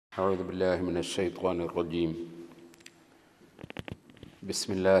أعوذ بالله من الشيطان الرجيم بسم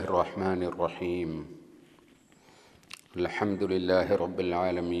الله الرحمن الرحيم الحمد لله رب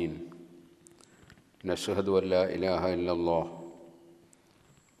العالمين نشهد أن لا إله إلا الله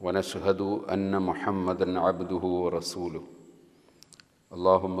ونشهد أن محمدًا عبده ورسوله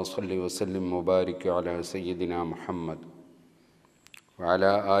اللهم صل وسلم وبارك على سيدنا محمد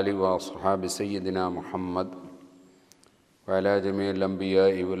وعلى آله وأصحاب سيدنا محمد وعلى جميع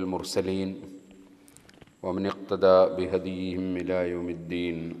الأنبياء والمرسلين ومن اقتدى بهديهم إلى يوم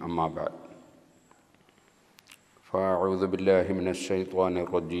الدين أما بعد فأعوذ بالله من الشيطان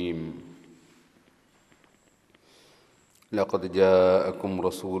الرجيم لقد جاءكم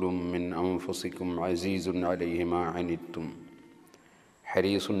رسول من أنفسكم عزيز عليه ما عنتم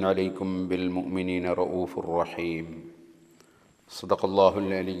حريص عليكم بالمؤمنين رؤوف رحيم صدق الله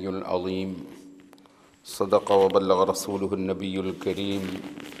العلي العظيم صدق وبلغ رسوله النبي الكريم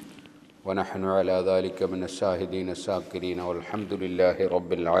ونحن على ذلك من الشاهدين الشاكرين والحمد لله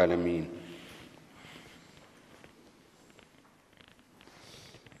رب العالمين.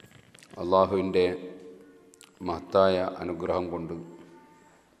 അള്ളാഹുവിൻ്റെ മഹത്തായ അനുഗ്രഹം കൊണ്ട്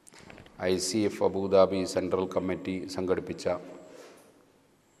ICF അബുദാബി സെൻട്രൽ കമ്മിറ്റി സംഘടിപ്പിച്ച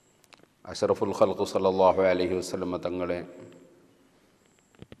അഷ്റഫുൽ ഖൽഖ് സല്ലല്ലാഹു അലൈഹി വസല്ലം തങ്ങളെ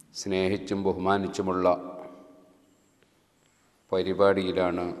സ്നേഹിച്ചും ബഹുമാനിച്ചുമുള്ള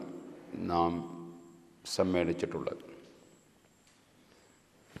പരിപാടിയിലാണ് നാം സമ്മേളിച്ചിട്ടുള്ളത്.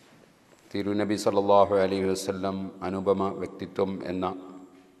 തിരുനബി സല്ലല്ലാഹു അലൈഹി വസല്ലം അനുപമ വ്യക്തിത്വം എന്ന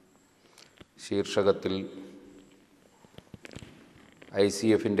ശീർഷകത്തിൽ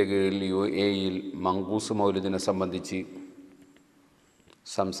ICFൻ്റെ കീഴിൽ UAEയിൽ മങ്കൂസ് മൗലിദിനെ സംബന്ധിച്ച്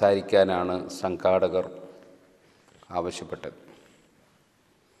സംസാരിക്കാനാണ് സംഘാടകർ ആവശ്യപ്പെട്ടത്.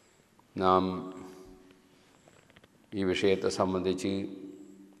 നാം ഈ വിഷയത്തെ സംബന്ധിച്ച്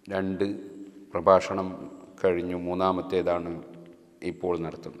 2 പ്രഭാഷണം കഴിഞ്ഞു, മൂന്നാമത്തേതാണ് ഇപ്പോൾ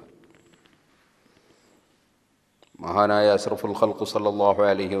നടത്തുന്നത്. മഹാനായ അഷ്റഫുൽ ഖൽഖ് സല്ലല്ലാഹു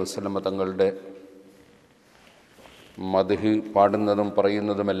അലൈഹി വസല്ലം തങ്ങളുടെ മദ്ഹ് പാടുന്നതും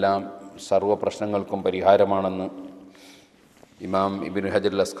പറയുന്നതുമെല്ലാം സർവ്വ പ്രശ്നങ്ങൾക്കും പരിഹാരമാണെന്ന് ഇമാം ഇബ്നു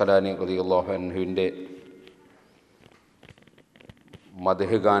ഹജർ അസ്ഖലാനി റളിയല്ലാഹു അൻഹുവിൻ്റെ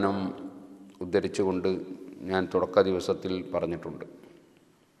മദ്ഹ് ഗാനം ഉദ്ധരിച്ചുകൊണ്ട് ഞാൻ തുടക്ക ദിവസത്തിൽ പറഞ്ഞിട്ടുണ്ട്.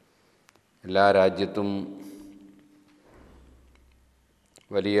 എല്ലാ രാജ്യത്തും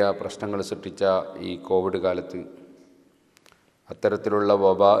വലിയ പ്രശ്നങ്ങൾ സൃഷ്ടിച്ച ഈ കോവിഡ് കാലത്ത് അത്തരത്തിലുള്ള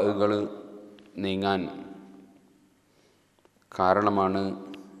വബാകൾ നീങ്ങാൻ കാരണമാണ്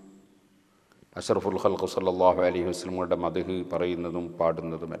അഷ്റഫുൽ ഖൽഖ് സല്ലല്ലാഹു അലൈഹി വസല്ലമയുടെ മദ്ഹ് പറയുന്നതും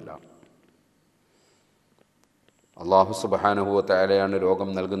പാടുന്നതുമെല്ലാം. അല്ലാഹു സുബ്ഹാനഹു വ തആലയാണ് രോഗം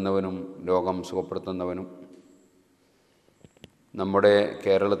നൽകുന്നവനും രോഗം സുഖപ്പെടുത്തുന്നവനും. നമ്മുടെ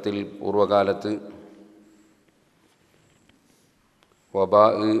കേരളത്തിൽ പൂർവ്വകാലത്ത് വബാ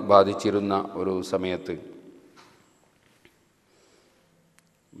ബാധിച്ചിരുന്ന ഒരു സമയത്ത്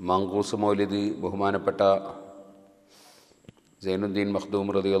മങ്കൂസ് മൗലിദ് ബഹുമാനപ്പെട്ട സൈനുദ്ദീൻ മഖ്ദൂം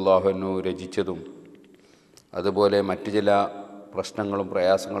റളിയല്ലാഹു അൻഹു രചിച്ചതും അതുപോലെ മറ്റ് ചില പ്രശ്നങ്ങളും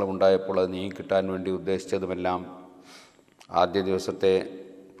പ്രയാസങ്ങളും ഉണ്ടായപ്പോൾ അത് നീങ്ങിക്കിട്ടാൻ വേണ്ടി ഉദ്ദേശിച്ചതുമെല്ലാം ആദ്യ ദിവസത്തെ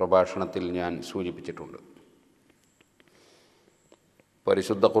പ്രഭാഷണത്തിൽ ഞാൻ സൂചിപ്പിച്ചിട്ടുണ്ട്.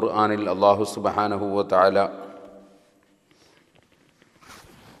 പരിശുദ്ധ ഖുർആനിൽ അല്ലാഹു സുബ്ഹാനഹു വ തആല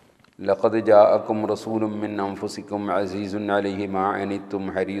ലഖദ് ജാഅക്കും റസൂലും മിൻ അൻഫുസിക്കും അസീസുൻ അലൈഹി മാ അനിത്തും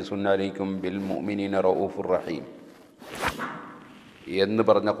ഹരീസുൻ അലൈക്കും ബിൽ മുഅ്മിനീന റഊഫുർ റഹീം എന്ന്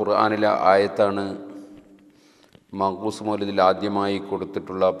പറഞ്ഞ ഖുർആനിലെ ആയത്താണ് മങ്കൂസ് മൗലിദിൽ ആദ്യമായി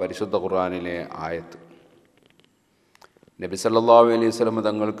കൊടുത്തിട്ടുള്ള പരിശുദ്ധ ഖുർആനിലെ ആയത്ത്. നബി സല്ലല്ലാഹു അലൈഹി വസല്ലം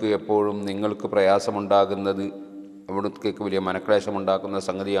തങ്ങൾക്ക് എപ്പോഴും നിങ്ങൾക്ക് പ്രയാസമുണ്ടാകുന്നത് അവിടത്തേക്ക് വലിയ മനക്ലേശമുണ്ടാക്കുന്ന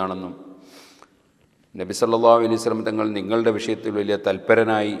സംഗതിയാണെന്നും നബി സല്ലല്ലാഹു അലൈഹി വസല്ലം തങ്ങൾ നിങ്ങളുടെ വിഷയത്തിൽ വലിയ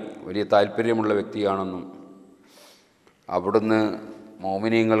തൽപരനായി വലിയ താല്പര്യമുള്ള വ്യക്തിയാണെന്നും അവിടുന്ന്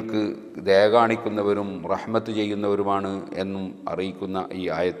മോമിനീങ്ങൾക്ക് ദയ കാണിക്കുന്നവരും റഹ്മത്ത് ചെയ്യുന്നവരുമാണ് എന്നും അറിയിക്കുന്ന ഈ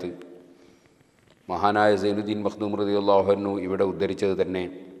ആയത്ത് മഹാനായ സൈനുദ്ദീൻ മഖ്ദൂം റളിയല്ലാഹു അൻഹു ഇവിടെ ഉദ്ധരിച്ചത് തന്നെ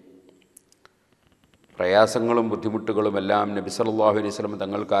പ്രയാസങ്ങളും ബുദ്ധിമുട്ടുകളുമെല്ലാം നബി സല്ലല്ലാഹു അലൈഹി വസല്ലം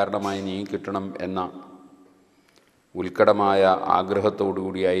തങ്ങൾ കാരണമായി നീങ്ങിക്കിട്ടണം എന്ന ഉത്കടമായ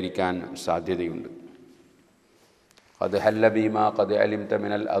ആഗ്രഹത്തോടുകൂടിയായിരിക്കാൻ സാധ്യതയുണ്ട്. ഖദ് ഹല്ല ബീമാ ഖദ് അലിംത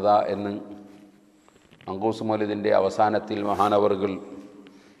മിനൽ അദാ എന്ന് മങ്കൂസ് മൗലിദിൻ്റെ അവസാനത്തിൽ മഹാനവറുകൾ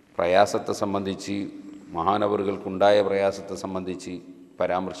പ്രയാസത്തെ സംബന്ധിച്ച് മഹാനവറുകൾക്കുണ്ടായ പ്രയാസത്തെ സംബന്ധിച്ച്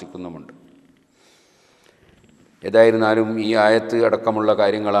പരാമർശിക്കുന്നുമുണ്ട്. ഏതായിരുന്നാലും ഈ ആയത്ത് അടക്കമുള്ള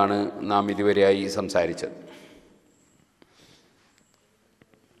കാര്യങ്ങളാണ് നാം ഇതുവരെയായി സംസാരിച്ചത്.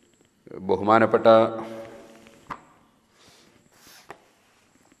 ബഹുമാനപ്പെട്ട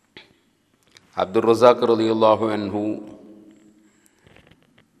അബ്ദുർ റസാഖ് റളിയല്ലാഹു അൻഹു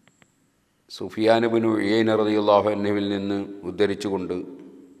സുഫിയാൻ ഇബ്നു ഉയൈന റളിയല്ലാഹു അൻഹുവിൽ നിന്ന് ഉദ്ധരിച്ചുകൊണ്ട്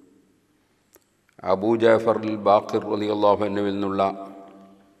അബൂ ജഅഫർ അൽ ബാഖിർ റളിയല്ലാഹു അൻഹുവിൽ നിന്നുള്ള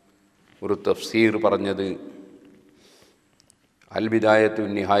ഒരു തഫ്സീർ പറഞ്ഞത് അൽ ബിദായത്തു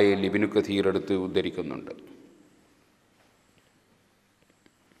നിഹായയിൽ ഇബ്നു കസീർ എടുത്ത് ഉദ്ധരിക്കുന്നുണ്ട്.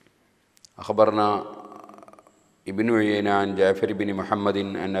 അഖബർന ഇബ്നു ഉയൈന അൻ ജഅഫർ ഇബ്നു മുഹമ്മദിൻ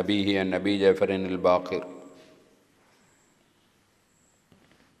അൻ അബീഹി അൻ അബീ ജഅഫർ അൽ ബാഖിർ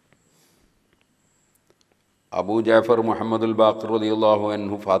അബൂ ജഅഫർ മുഹമ്മദുൽ ബാഖിർ റളിയല്ലാഹു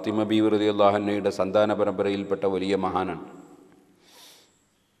അൻഹു ഫാത്തിമ ബീവി റളിയല്ലാഹു അൻഹയുടെ സന്താന പരമ്പരയിൽപ്പെട്ട വലിയ മഹാനാണ്.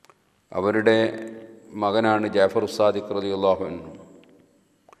 അവരുടെ മകനാണ് ജഅഫർ സാദിഖ് റളിയല്ലാഹു അൻഹു.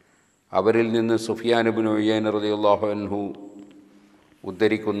 അവരിൽ നിന്ന് സുഫിയാൻ ഇബ്നു ഉയൈന റളിയല്ലാഹു അൻഹു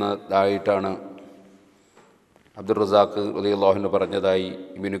ഉദ്ധരിക്കുന്നതായിട്ടാണ് അബ്ദുർ റസാഖ് റളിയല്ലാഹു അൻഹു പറഞ്ഞതായി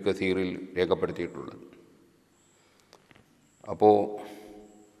ഇബ്നു കസീറിൽ രേഖപ്പെടുത്തിയിട്ടുള്ളത്. അപ്പോൾ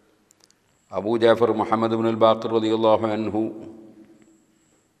അബൂ ജഅഫർ മുഹമ്മദ് ഇബ്നുൽ ബാഖിർ റളിയല്ലാഹു അൻഹു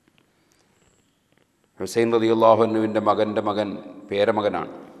ഹുസൈൻ റളിയല്ലാഹു അൻഹുവിൻ്റെ മകൻ്റെ മകൻ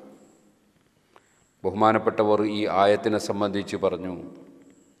പേരമകനാണ്. ബഹുമാനപ്പെട്ടവർ ഈ ആയത്തിനെ സംബന്ധിച്ച് പറഞ്ഞു,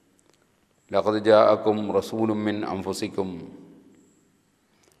 ലഖദ് ജാഅക്കും റസൂലും മിൻ അൻഫുസിക്കും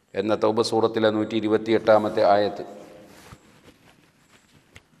എന്ന തൗബ സൂറത്തിലെ 128-ാമത്തെ ആയത്ത്.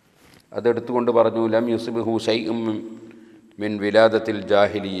 അതെടുത്തുകൊണ്ട് പറഞ്ഞു, ലം യുസ്ബിഹു ശൈഉം മിൻ വിലാദത്തിൽ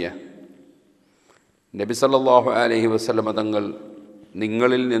ജാഹിലിയ്യ. നബി സല്ലല്ലാഹു അലൈഹി വസല്ലമ തങ്ങൾ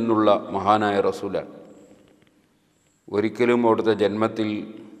നിങ്ങളിൽ നിന്നുള്ള മഹാനായ റസൂലാണ്. ഒരിക്കലും അവിടുത്തെ ജന്മത്തിൽ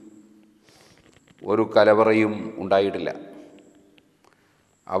ഒരു കലവറയും ഉണ്ടായിട്ടില്ല.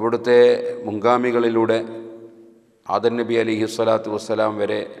 അവിടുത്തെ മുൻഗാമികളിലൂടെ ആദം നബി അലൈഹി സ്വലാത്തു വസ്സലാം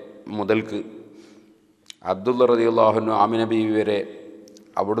വരെ മുതൽക്ക് അബ്ദുള്ള റളിയല്ലാഹു അൻഹു ആമിന ബീവി വരെ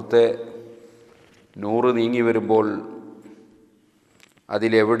അവിടുത്തെ നൂറ് നീങ്ങി വരുമ്പോൾ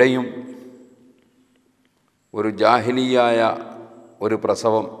അതിലെവിടെയും ഒരു ജാഹിലിയായ ഒരു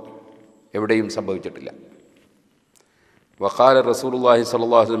പ്രസവം എവിടെയും സംഭവിച്ചിട്ടില്ല. വഖാല റസൂലുള്ളാഹി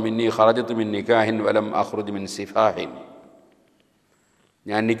സ്വല്ലല്ലാഹു അലൈഹി വസല്ലം മിന്നി ഖറജതു മിൻ നിക്കാഹിൻ വലം അഖ്റുജ് മിൻ സിഫാഹിൻ.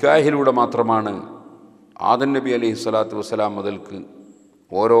 ഞാൻ നിക്കാഹിലൂടെ മാത്രമാണ് ആദം നബി അലൈഹി സ്വലാത്തു വസ്സലാം മുതൽക്ക്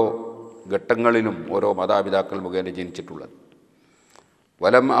ഓരോ ഘട്ടങ്ങളിലും ഓരോ മാതാപിതാക്കൾ മുഖേന ജനിച്ചിട്ടുള്ളത്.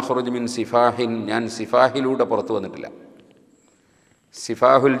 വലം അഖ്റുജ് മിൻ സിഫാഹിൻ, ഞാൻ സിഫാഹിലൂടെ പുറത്തു വന്നിട്ടില്ല.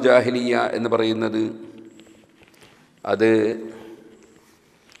 സിഫാഹുൽ ജാഹിലിയ എന്ന് പറയുന്നത് അത്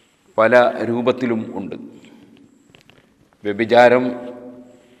പല രൂപത്തിലും ഉണ്ട്. വ്യഭിചാരം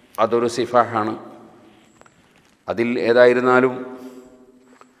അതൊരു സിഫാഹാണ്. അതിൽ ഏതായിരുന്നാലും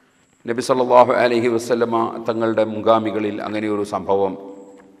നബി സല്ലല്ലാഹു അലൈഹി വസല്ലമ തങ്ങളുടെ മുൻഗാമികളിൽ അങ്ങനെയൊരു സംഭവം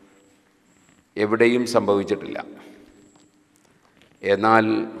എവിടെയും സംഭവിച്ചിട്ടില്ല. എന്നാൽ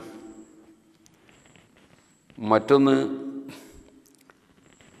മറ്റൊന്ന്,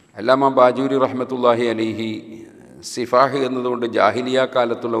 അല്ലാമ ബാജൂരി റഹ്മത്തുള്ളാഹി അലൈഹി സിഫാഹ് എന്നതുകൊണ്ട് ജാഹിലിയ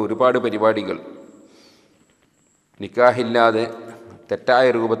കാലത്തുള്ള ഒരുപാട് പരിപാടികൾ നിക്കാഹില്ലാതെ തെറ്റായ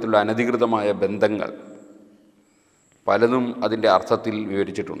രൂപത്തിലുള്ള അനധികൃതമായ ബന്ധങ്ങൾ പലതും അതിൻ്റെ അർത്ഥത്തിൽ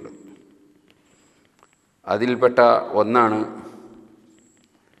വിവരിച്ചിട്ടുണ്ട്. അതിൽപ്പെട്ട ഒന്നാണ്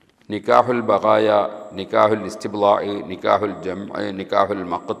നിക്കാഹുൽ ബഖായ, നിക്കാഹുൽ ഇസ്തിബ്ലാ, നിക്കാഹുൽ ജംഅ്, നിക്കാഹുൽ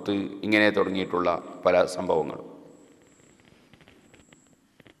മഖത്ത്, ഇങ്ങനെ തുടങ്ങിയിട്ടുള്ള പല സംഭവങ്ങളും.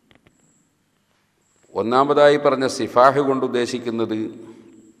 ഒന്നാമതായി പറഞ്ഞ സിഫാഹ് കൊണ്ട് ഉദ്ദേശിക്കുന്നത്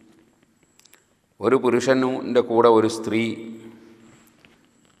ഒരു പുരുഷൻ്റെ കൂടെ ഒരു സ്ത്രീ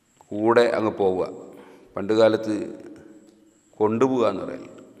കൂടെ അങ്ങ് പോവുക. പണ്ടുകാലത്ത് കൊണ്ടുപോവുക എന്ന്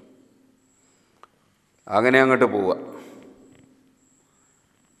പറയുന്നത്. അങ്ങനെ അങ്ങോട്ട് പോവുക.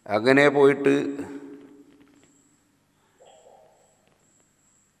 അങ്ങനെ പോയിട്ട്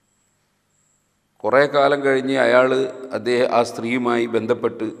കുറേ കാലം കഴിഞ്ഞ് അയാൾ ആ സ്ത്രീയുമായി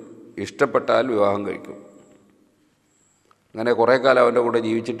ബന്ധപ്പെട്ട് ഇഷ്ടപ്പെട്ടാൽ വിവാഹം കഴിക്കും. അങ്ങനെ കുറേ കാലം അവൻ്റെ കൂടെ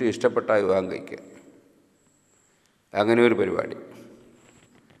ജീവിച്ചിട്ട് ഇഷ്ടപ്പെട്ടാൽ വിവാഹം കഴിക്കുക. അങ്ങനെ ഒരു പരിപാടി.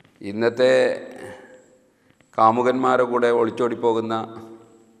 ഇന്നത്തെ കാമുകന്മാരുടെ കൂടെ ഒളിച്ചോടിപ്പോകുന്ന,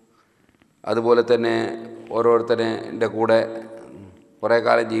 അതുപോലെ തന്നെ ഓരോരുത്തരുടെ കൂടെ കുറേ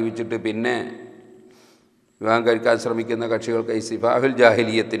കാലം ജീവിച്ചിട്ട് പിന്നെ വിവാഹം കഴിക്കാൻ ശ്രമിക്കുന്ന കക്ഷികൾക്ക് ഈ സിഫാഹുൽ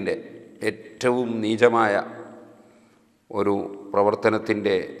ജാഹിലിയത്തിൻ്റെ ഏറ്റവും നീചമായ ഒരു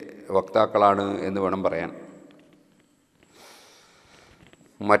പ്രവർത്തനത്തിൻ്റെ വക്താക്കളാണ് എന്ന് വേണം പറയാൻ.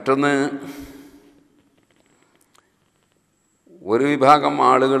 മറ്റൊന്ന്, ഒരു വിഭാഗം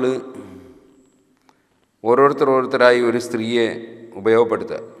ആളുകൾ ഓരോരുത്തരായി ഒരു സ്ത്രീയെ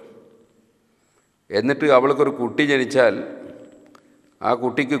ഉപയോഗപ്പെടുത്തുക. എന്നിട്ട് അവൾക്കൊരു കുട്ടി ജനിച്ചാൽ ആ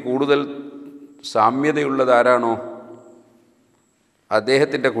കുട്ടിക്ക് കൂടുതൽ സാമ്യതയുള്ളതാരാണോ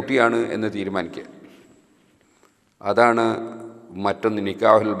അദ്ദേഹത്തിൻ്റെ കുട്ടിയാണ് എന്ന് തീരുമാനിക്കുക. അതാണ് മറ്റൊന്ന്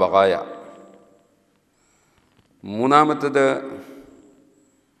നിക്കാഹുൽ ബഗായ. മൂന്നാമത്തേത്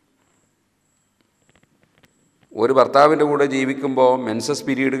ഒരു ഭർത്താവിൻ്റെ കൂടെ ജീവിക്കുമ്പോൾ മെൻസസ്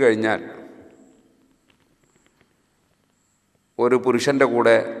പീരീഡ് കഴിഞ്ഞാൽ ഒരു പുരുഷൻ്റെ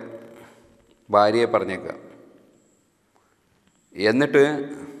കൂടെ ഭാര്യയെ പറഞ്ഞേക്കുക. എന്നിട്ട്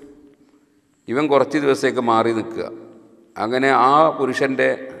ഇവൻ കുറച്ച് ദിവസത്തേക്ക് മാറി നിൽക്കുക. അങ്ങനെ ആ പുരുഷൻ്റെ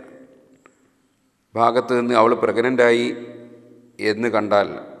ഭാഗത്ത് നിന്ന് അവൾ പ്രഗ്നൻ്റായി എന്ന് കണ്ടാൽ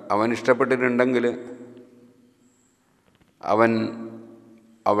അവൻ ഇഷ്ടപ്പെട്ടിട്ടുണ്ടെങ്കിൽ അവൻ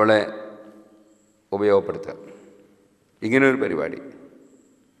അവളെ ഉപയോഗപ്പെടുത്തുക. ഇങ്ങനൊരു പരിപാടി.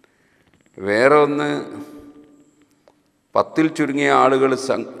 വേറെ ഒന്ന്, 10-ൽ ചുരുങ്ങിയ ആളുകൾ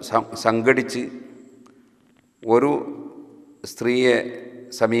സംഘടിച്ച് ഒരു സ്ത്രീയെ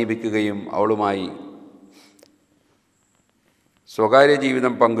സമീപിക്കുകയും അവളുമായി സ്വകാര്യ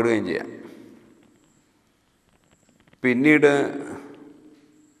ജീവിതം പങ്കിടുകയും ചെയ്യാം. പിന്നീട്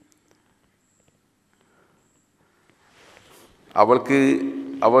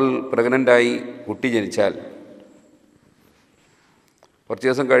അവൾ പ്രഗ്നൻ്റായി കുട്ടി ജനിച്ചാൽ കുറച്ച്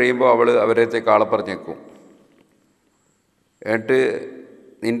ദിവസം കഴിയുമ്പോൾ അവരത്തേക്ക് ആളെ പറഞ്ഞേക്കും. എന്നിട്ട്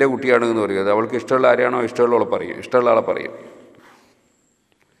നിൻ്റെ കുട്ടിയാണെന്ന് പറയും. അത് അവൾക്ക് ഇഷ്ടമുള്ള ആരെയാണോ ഇഷ്ടമുള്ള ആളെ പറയും.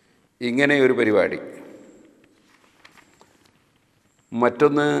 ഇങ്ങനെ ഒരു പരിപാടി.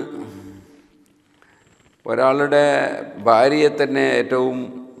 മറ്റൊന്ന്, ഒരാളുടെ ഭാര്യയെ തന്നെ ഏറ്റവും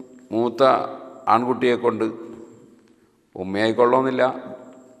മൂത്ത ആൺകുട്ടിയെ കൊണ്ട്, ഉമ്മയായിക്കൊള്ളണമെന്നില്ല,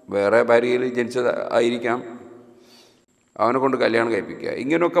 വേറെ ഭാര്യയിൽ ജനിച്ചതായിരിക്കാം, അവനെ കൊണ്ട് കല്യാണം കഴിപ്പിക്കുക.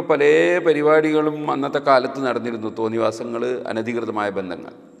 ഇങ്ങനെയൊക്കെ പല പരിപാടികളും അന്നത്തെ കാലത്ത് നടന്നിരുന്നു. തോന്നിവാസങ്ങൾ, അനധികൃതമായ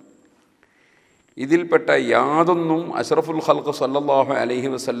ബന്ധങ്ങൾ. ഇതിൽപ്പെട്ട യാതൊന്നും അഷ്റഫുൽ ഖൽഖ് സല്ലല്ലാഹു അലൈഹി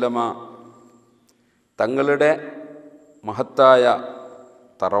വസല്ലമ തങ്ങളുടെ മഹത്തായ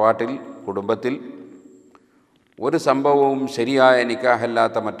തറവാട്ടിൽ, കുടുംബത്തിൽ ഒരു സംഭവവും ശരിയായ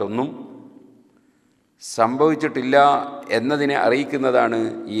നിക്കാഹല്ലാത്ത മറ്റൊന്നും സംഭവിച്ചിട്ടില്ല എന്നതിനെ അറിയിക്കുന്നതാണ്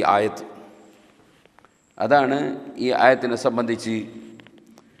ഈ ആയത്ത്. അതാണ് ഈ ആയത്തിനെ സംബന്ധിച്ച്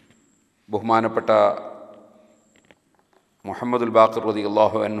ബഹുമാനപ്പെട്ട മുഹമ്മദുൽ ബാഖിർ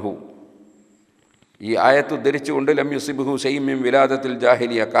റളിയല്ലാഹു അൻഹു ഈ ആയത്ത് ഉദ്ധരിച്ചുകൊണ്ട് ലം യുസിബ്ഹു ശൈഉം മിൻ വിലാദത്തിൽ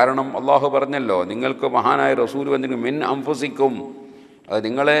ജാഹിലിയ, കാരണം അള്ളാഹു പറഞ്ഞല്ലോ, നിങ്ങൾക്ക് മഹാനായ റസൂൽ വന്നിട്ട് മിൻ അൻഫുസിക്കും, അത്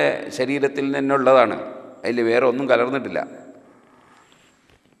നിങ്ങളെ ശരീരത്തിൽ നിന്നുള്ളതാണ്, അതിൽ വേറെ ഒന്നും കലർന്നിട്ടില്ല.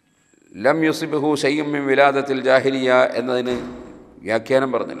 ലം യുസിബ്ഹു ശൈഉം മിൻ വിലാദത്തിൽ ജാഹിലിയ എന്നതിന് വ്യാഖ്യാനം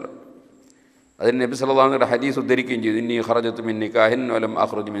പറഞ്ഞല്ലോ. അതിന് നബി സല്ലല്ലാഹു അലൈഹി വസല്ലം ഹദീസ് ഉദ്ധരിക്കുകയും ചെയ്തു, ഇന്നി ഖറജതു മിൻ നികാഹിൻ വലം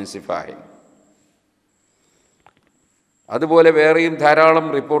അഖ്റുജ് മിൻ സിഫാഹിൻ. അതുപോലെ വേറെയും ധാരാളം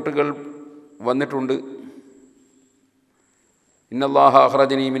റിപ്പോർട്ടുകൾ വന്നിട്ടുണ്ട്. ഇന്നല്ലാഹ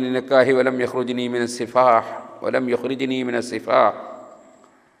അഖ്റജനി മിൻ നിക്കാഹി വലം യഖ്റുജ്നി മിൻ സിഫാഹ് വലം യഖ്റുജ്നി മിൻ സിഫാഹ്.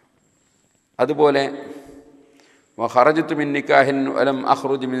 അതുപോലെ വഖറജതു മിൻ നിക്കാഹിൻ വലം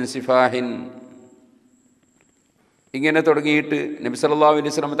അഖ്റുജ് മിൻ സിഫാഹിൻ. ഇങ്ങനെ തുടങ്ങിയിട്ട് നബി സല്ലല്ലാഹു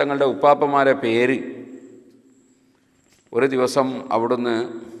അലൈഹി വസല്ലം തങ്ങളുടെ ഉപ്പാപ്പമാരെ പേര് ഒരു ദിവസം അവിടുന്ന്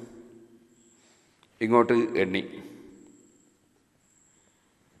ഇങ്ങോട്ട് എണ്ണി.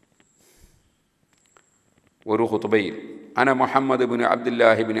 ഒരു ഖുതുബയിൽ അന Muhammad bin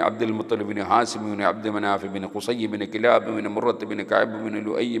Abdullahi bin Abdul Muthalib bin Hashim bin Abdu Manaf bin ഖുസയ്യ് bin കിലാബ് bin മുറത്ത് bin Kaab bin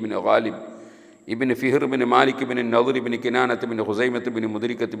ലുഅയ് bin Ghalib ഇബിൻ ഫിഹർ bin Malik bin നദർ bin കിനാനത്ത് bin ഹുസൈമത്ത് bin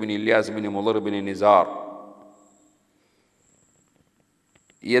മുദ്രിക്കത്ത് bin Ilyas bin മുളർ bin Nisar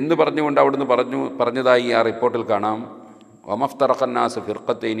എന്ന് പറഞ്ഞുകൊണ്ട് അവിടുന്ന് പറഞ്ഞതായി ആ റിപ്പോർട്ടിൽ കാണാം. വമഫ്തറഖന്നാസ്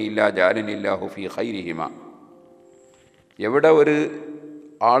ഫിർഖത്തൈനി ഇല്ലാ ജഅലനില്ലാഹു ഫീ ഖൈരിഹിമ. എവിടെ ഒരു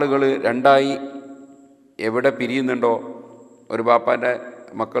ആളുകൾ രണ്ടായി എവിടെ പിരിയുന്നുണ്ടോ, ഒരു ബാപ്പാൻ്റെ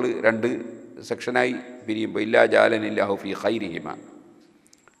മക്കൾ 2 സെക്ഷനായി പിരിയുമ്പോൾ ഇല്ലാ ജഅലനില്ലാഹു ഫീ ഖൈരിഹിമ,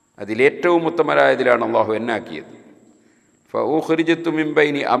 അതിലേറ്റവും ഉത്തമരായതിലാണ് അള്ളാഹു എന്നാക്കിയത്. ഫഉഖ്രിജതു മിൻ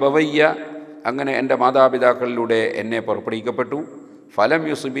ബൈനി അബവയ്യ, അങ്ങനെ എൻ്റെ മാതാപിതാക്കളിലൂടെ എന്നെ പുറപ്പെടുവിക്കപ്പെട്ടു. ഫലം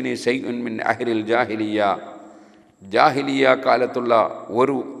യുസ്ബിനി ശൈഉൻ മിൻ അഹ്ലിൽ ജാഹിലിയ, ജാഹിലിയ കാലത്തുള്ള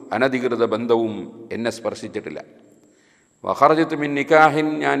ഒരു അനധികൃത ബന്ധവും എന്നെ സ്പർശിച്ചിട്ടില്ല. വഖറജതു മിൻ നിക്കാഹിൻ,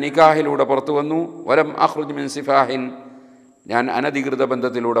 ഞാൻ നിക്കാഹിലൂടെ പുറത്തു വന്നു. വലം അഖ്റുജ് മിൻ സിഫാഹിൻ, ഞാൻ അനധികൃത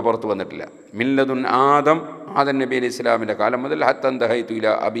ബന്ധത്തിലൂടെ പുറത്തു വന്നിട്ടില്ല. മില്ലദുൻ ആദം നബി അലൈഹി ഇസ്ലാമിൻ്റെ കാലം മുതൽ ഹത്തൻ ദഹൈതു ഇല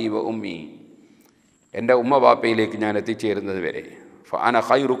അബി വ ഉമ്മി, എൻ്റെ ഉമ്മ ബാപ്പയിലേക്ക് ഞാൻ എത്തിച്ചേരുന്നത് വരെ. ഫഅന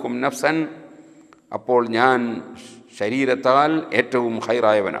ഖൈറുക്കും നഫ്സൻ, അപ്പോൾ ഞാൻ ശരീരത്താൽ ഏറ്റവും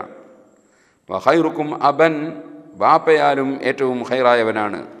ഖൈറായവനാണ്. വ ഖൈറുക്കും അബൻ, ബാപ്പയാലും ഏറ്റവും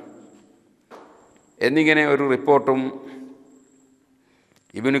ഖൈറായവനാണ് എന്നിങ്ങനെ ഒരു റിപ്പോർട്ടും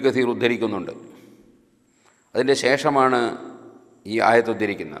ഇബ്നു കസീർ ഉദ്ധരിക്കുന്നുണ്ട്. അതിൻ്റെ ശേഷമാണ് ഈ ആയത്ത്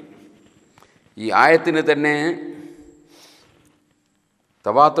ഉദ്ധരിക്കുന്നത്. ഈ ആയത്തിന് തന്നെ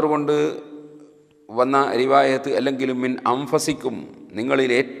തവാത്തുർ കൊണ്ട് വന്ന റിവായത്ത് അല്ലെങ്കിലും മിൻ അംഫസിക്കും, നിങ്ങളിൽ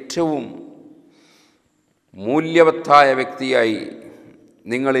ഏറ്റവും മൂല്യവത്തായ വ്യക്തിയായി,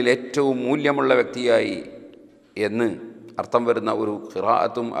 നിങ്ങളിൽ ഏറ്റവും മൂല്യമുള്ള വ്യക്തിയായി എന്ന് അർത്ഥം വരുന്ന ഒരു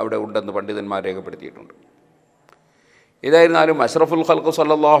ഖിറാഅത്തും അവിടെ ഉണ്ടെന്ന് പണ്ഡിതന്മാർ രേഖപ്പെടുത്തിയിട്ടുണ്ട്. ഏതായിരുന്നാലും അഷ്റഫുൽ ഖൽഖ്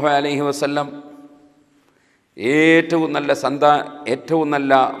സല്ലല്ലാഹു അലൈഹി വസല്ലം ഏറ്റവും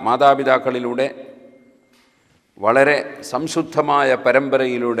നല്ല മാതാപിതാക്കളിലൂടെ, വളരെ സംശുദ്ധമായ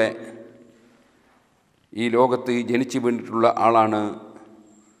പരമ്പരയിലൂടെ ഈ ലോകത്ത് ജനിച്ചു വീണിട്ടുള്ള ആളാണ്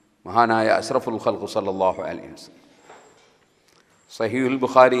മഹാനായ അഷ്റഫുൽ ഖൽഖ് സല്ലല്ലാഹു അലൈഹി വസല്ലം. സഹീഹുൽ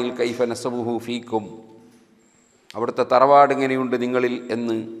ബുഖാരിയിൽ കൈഫ നസബുഹു ഫീക്കും, അവിടുത്തെ തറവാട് എങ്ങനെയുണ്ട് നിങ്ങളിൽ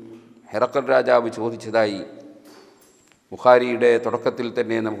എന്ന് ഹെറക്കൽ രാജാവ് ചോദിച്ചതായി ബുഖാരിയുടെ തുടക്കത്തിൽ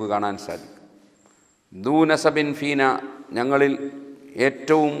തന്നെ നമുക്ക് കാണാൻ സാധിക്കും. ദൂ നസബിൻ ഫീന, ഞങ്ങളിൽ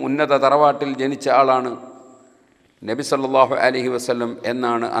ഏറ്റവും ഉന്നത തറവാട്ടിൽ ജനിച്ച ആളാണ് നബി സല്ലല്ലാഹു അലൈഹി വസല്ലം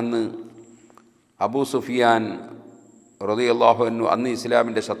എന്നാണ് അന്ന് അബൂ സുഫിയാൻ റളിയല്ലാഹു അൻഹു, അന്ന്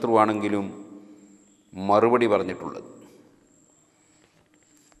ഇസ്ലാമിൻ്റെ ശത്രുവാണെങ്കിലും, മറുപടി പറഞ്ഞിട്ടുള്ളത്.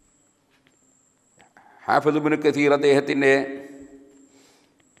 ഹാഫിദ് ഇബ്നു കസീർ അദ്ദേഹത്തിൻ്റെ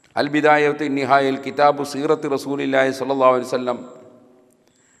അൽ ബിദായത്തു നിഹായയിൽ കിതാബു സീറത്ത് റസൂലില്ലാഹി സ്വല്ലല്ലാഹു അലൈഹി വസല്ലം,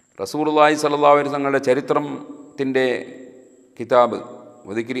 റസൂലുള്ളാഹി സ്വല്ലല്ലാഹു അലൈഹി വസല്ലമയുടെ ചരിത്രത്തിൻ്റെ കിതാബ്,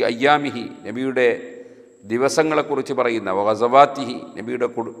 വദിക്രി അയ്യാമിഹി, നബിയുടെ ദിവസങ്ങളെക്കുറിച്ച് പറയുന്ന, വഗസവാത്തിഹി, നബിയുടെ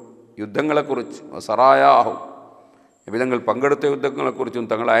യുദ്ധങ്ങളെക്കുറിച്ച്, സറായാഹു, നബി തങ്ങൾ പങ്കെടുത്ത യുദ്ധങ്ങളെക്കുറിച്ചും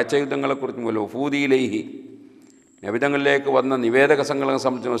തങ്ങൾ അയച്ച യുദ്ധങ്ങളെക്കുറിച്ചും, വഫൂദിയിലേഹി, നബി തങ്ങളിലേക്ക് വന്ന നിവേദക സംഘങ്ങളെ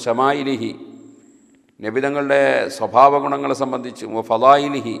സംബന്ധിച്ചും, ഷമായിലിഹി, നബി തങ്ങളുടെ സ്വഭാവ ഗുണങ്ങളെ സംബന്ധിച്ചും,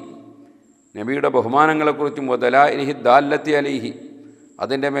 ഫലായിലിഹി, നബിയുടെ ബഹുമാനങ്ങളെക്കുറിച്ചും, ദലായിലിഹി ദാല്ലത്തി അലൈഹി,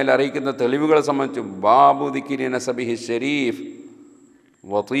 അതിൻ്റെ മേൽ അറിയിക്കുന്ന തെളിവുകളെ സംബന്ധിച്ചും, ബാബു ദിക്രി നസബിഹി ഷരീഫ്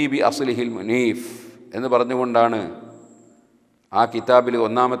വതീബി അസ്ലിഹിൽ മുനീഫ് എന്ന് പറഞ്ഞുകൊണ്ടാണ് ആ കിതാബിൽ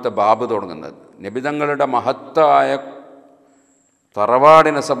ഒന്നാമത്തെ ബാബ് തുടങ്ങുന്നത്. നബിതങ്ങളുടെ മഹത്തായ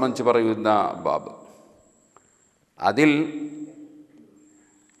തറവാടിനെ സംബന്ധിച്ച് പറയുന്ന ബാബ്. അതിൽ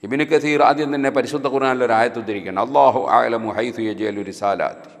ഇബ്നു കസീർ ആദ്യം തന്നെ പരിശുദ്ധ ഖുർആനിലെ ഒരു ആയത്ത് ഉദ്ധരിക്കണം. അല്ലാഹു അഅലമു ഹൈസു യജഅലു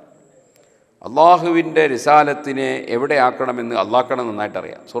റിസാലാത്തി, അള്ളാഹുവിൻ്റെ റിസാലത്തിനെ എവിടെ ആക്കണമെന്ന് അള്ളാഹ്ക്കാണ്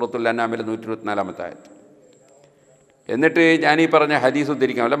നന്നായിട്ടറിയാം. സൂറത്തുൽ അൻആമിലെ 124-ാമത്തെ ആയത്ത്. എന്നിട്ട് ഞാനീ പറഞ്ഞ ഹദീസ്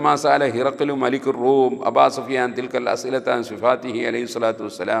ഉദ്ധരിക്കാം. ലമ്മാ സഅല ഹിറഖ്ലു മലിക്കുർ റൂം അബാ സുഫിയാൻ തിൽക്കൽ അസ്ഇലത അൻ സിഫാത്തിഹി അലൈഹി സ്വലാത്തു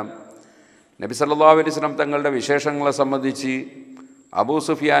വസ്സലാം, നബി സല്ലല്ലാഹു അലൈഹി വസല്ലം തങ്ങളുടെ വിശേഷങ്ങളെ സംബന്ധിച്ച് അബൂ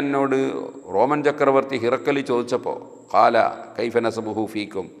സുഫിയാനോട് റോമൻ ചക്രവർത്തി ഹിറക്കൽ ചോദിച്ചപ്പോൾ, ഖാല കൈഫ നസബുഹു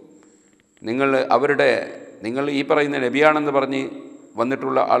ഫീക്കും, നിങ്ങൾ ഈ പറയുന്ന നബിയാണെന്ന് പറഞ്ഞ്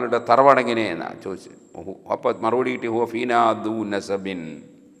വന്നിട്ടുള്ള ആളുടെ തറവാട് എങ്ങനെയെന്നാണ് ചോദിച്ചത്. അപ്പോൾ മറുപടി കിട്ടി, ഹുവ ഫീനാ ദൂ നസബിൻ,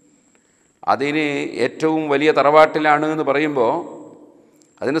 അതിന് ഏറ്റവും വലിയ തറവാട്ടിലാണ് എന്ന് പറയുമ്പോൾ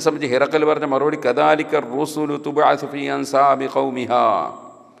അതിനെ സംബന്ധിച്ച് ഹിറക്കൽ പറഞ്ഞ മറുപടി, കദാലിക റസൂലു തുബഅസു ഫീ അൻസാബി ഖൗമിഹാ,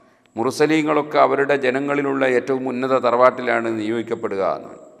 മുർസലീങ്ങളൊക്കെ അവരുടെ ജനങ്ങളിലുള്ള ഏറ്റവും ഉന്നത തറവാട്ടിലാണ് നിയോഗിക്കപ്പെടുക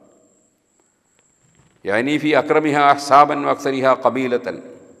എന്നാണ്. യാനി ഫി അക്രമിഹ അഹ്സാബൻ വഅക്സരിഹ ഖബീലതൻ,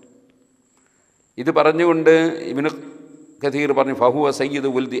 ഇത് പറഞ്ഞുകൊണ്ട് ഇബ്നു കസീർ പറഞ്ഞു, ഫഹുവ സയ്യിദു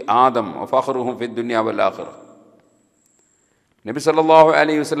വൽദി ആദം വഫഖറുഹും ഫി ദുനിയ വൽ ആഖിറ, നബി സല്ലല്ലാഹു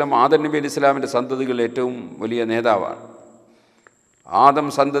അലൈഹി വസല്ലം ആദം നബി അലൈഹി ഇസ്ലാമിൻ്റെ സന്തതികളിൽ ഏറ്റവും വലിയ നേതാവാണ്. ആദം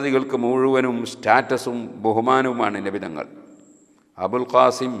സന്തതികൾക്ക് മുഴുവനും സ്റ്റാറ്റസും ബഹുമാനവുമാണ് നബിതങ്ങൾ. അബുൽ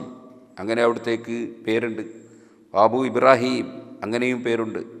ഖാസിം, അങ്ങനെ അവിടത്തേക്ക് പേരുണ്ട്. ബാബു ഇബ്രാഹിം, അങ്ങനെയും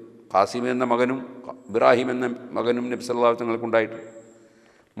പേരുണ്ട്. ഖാസിം എന്ന മകനും ഇബ്രാഹിം എന്ന മകനും നബി സല്ലല്ലാഹു അലൈഹി തങ്ങൾക്കുണ്ടായിട്ടുണ്ട്.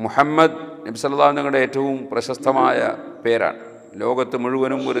 മുഹമ്മദ് നബി സല്ലല്ലാഹു തങ്ങളുടെ ഏറ്റവും പ്രശസ്തമായ പേരാണ്. ലോകത്ത്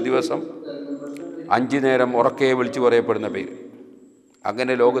മുഴുവനും ഒരു ദിവസം 5 നേരം ഉറക്കെ വിളിച്ചു പറയപ്പെടുന്ന പേര്.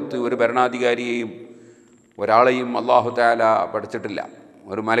 അങ്ങനെ ലോകത്ത് ഒരു ഭരണാധികാരിയെയും ഒരാളെയും അല്ലാഹു തആല പഠിച്ചിട്ടില്ല,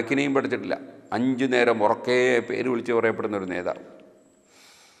 ഒരു മലക്കിനെയും പഠിച്ചിട്ടില്ല. 5 നേരം ഉറക്കെ പേര് വിളിച്ചു പറയപ്പെടുന്ന ഒരു നേതാവ്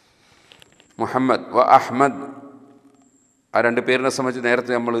മുഹമ്മദ് വ അഹ്മദ്. ആ 2 പേരിനെ സംബന്ധിച്ച്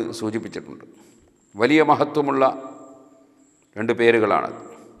നേരത്തെ നമ്മൾ സൂചിപ്പിച്ചിട്ടുണ്ട്. വലിയ മഹത്വമുള്ള 2 പേരുകളാണ്.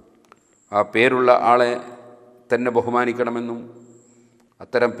 ആ പേരുള്ള ആളെ തന്നെ ബഹുമാനിക്കണമെന്നും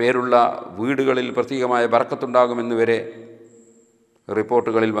അത്തരം പേരുള്ള വീടുകളിൽ പ്രത്യേകമായ ബർക്കത്തുണ്ടാകുമെന്ന് വരെ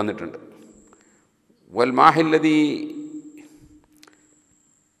റിപ്പോർട്ടുകളിൽ വന്നിട്ടുണ്ട്. വൽ മാഹില്ലദീ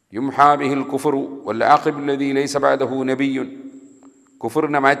യുംഹാ ബിഹിൽ കുഫ്റു വൽ ആഖിബുല്ലദീ ലൈസ ബഅദഹു നബിയ്യുൻ,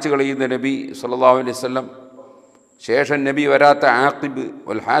 കുഫറിനെ മാച്ച് കളയുന്ന നബി സല്ലല്ലാഹു അലൈഹി വസല്ലം, ശേഷം നബി വരാത്ത ആഖിബ്,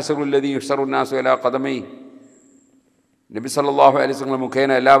 വൽ ഹാസിറുല്ലദീ യുഹ്സറു നാസു അലാ ഖദമൈ, നബി സല്ലല്ലാഹു അലൈഹി വസല്ലം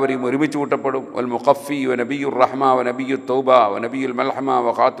മുഖേന എല്ലാവരെയും ഒരുമിച്ച് കൂട്ടപ്പെടും. വൽ മുഖഫി വ നബിയുർ റഹ്മ വ നബിയുത് തൗബ വ നബിയുൽ മൽഹമ വ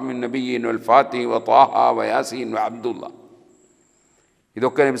ഖാതിമുൻ നബിയ്യീൻ വൽ ഫാത്തിഹ് വ ത്വാഹ വ യാസീൻ വ അബ്ദുല്ല.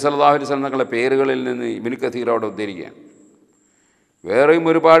 ഇതൊക്കെ നബി സല്ലല്ലാഹു അലൈഹി വസല്ലം തങ്ങളുടെ പേരുകളിൽ നിന്ന് ഇബ്നു കസീർ അവിടെ ഉദ്ധരിക്കുകയാണ്. വേറെയും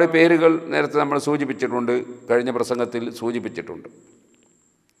ഒരുപാട് പേരുകൾ നേരത്തെ നമ്മൾ സൂചിപ്പിച്ചിട്ടുണ്ട്, കഴിഞ്ഞ പ്രസംഗത്തിൽ സൂചിപ്പിച്ചിട്ടുണ്ട്.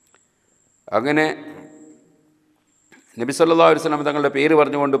 അങ്ങനെ നബി സല്ലല്ലാഹു അലൈഹി വസല്ലം തങ്ങളുടെ പേര്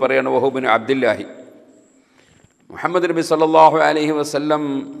പറഞ്ഞുകൊണ്ട് പറയാണ് വഹൂബിൻ അബ്ദുല്ലാഹി, മുഹമ്മദ് നബി സല്ലല്ലാഹു അലൈഹി വസല്ലം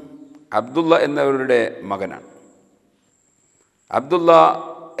അബ്ദുള്ള എന്നവരുടെ മകനാണ്. അബ്ദുള്ള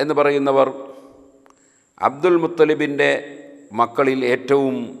എന്ന് പറയുന്നവർ അബ്ദുൽ മുത്തലിബിൻ്റെ മക്കളിൽ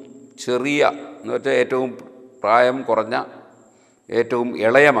ഏറ്റവും ചെറിയ എന്ന് വെച്ചാൽ ഏറ്റവും പ്രായം കുറഞ്ഞ ഏറ്റവും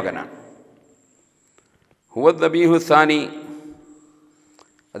ഇളയ മകനാണ്. ഹുവദ് ദബീഹു സാനി,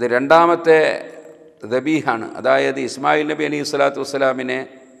 അത് രണ്ടാമത്തെ ദബീഹാണ്. അതായത് ഇസ്മായിൽ നബി അലൈഹി സ്വലാത്തു വസ്സലാമിനെ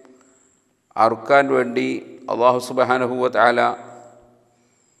അറുക്കാൻ വേണ്ടി അല്ലാഹു സുബ്ഹാനഹു വ തആല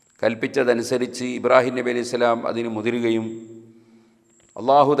കൽപ്പിച്ചതനുസരിച്ച് ഇബ്രാഹിം നബി അലൈഹി സ്വലാം അതിന് മുതിരുകയും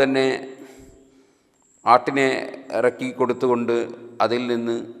അള്ളാഹു തന്നെ ആട്ടിനെ ഇറക്കി കൊടുത്തുകൊണ്ട് അതിൽ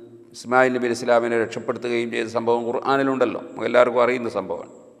നിന്ന് ഇസ്മായിൽ നബി അലൈഹി സ്വലാമിനെ രക്ഷപ്പെടുത്തുകയും ചെയ്ത സംഭവം ഖുർആനിലുണ്ടല്ലോ, എല്ലാവർക്കും അറിയുന്ന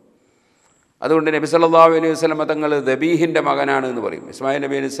സംഭവമാണ്. അതുകൊണ്ട് നബി സല്ലല്ലാഹു അലൈഹി വസല്ലം തങ്ങൾ ദബീഹിൻ്റെ മകനാണ് എന്ന് പറയും. ഇസ്മായിൽ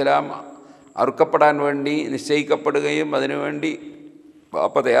നബി അലൈഹി സ്വലാം അറുക്കപ്പെടാൻ വേണ്ടി നിശ്ചയിക്കപ്പെടുകയും അതിനുവേണ്ടി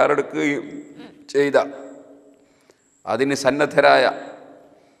ബാപ്പ തയ്യാറെടുക്കുകയും ചെയ്ത അതിന് സന്നദ്ധരായ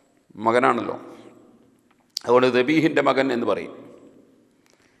മകനാണല്ലോ. അതുകൊണ്ട് ദബീഹിൻ്റെ മകൻ എന്ന് പറയും.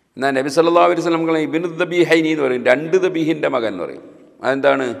 എന്നാൽ നബി സല്ലല്ലാഹു അലൈഹി വസല്ലം ഇബ്നു ദബീഹൈനി എന്ന് പറയും, രണ്ട് ദബീഹിൻ്റെ മകൻ എന്ന് പറയും.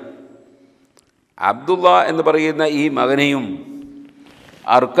 അതെന്താണ്? അബ്ദുള്ള എന്ന് പറയുന്ന ഈ മകനെയും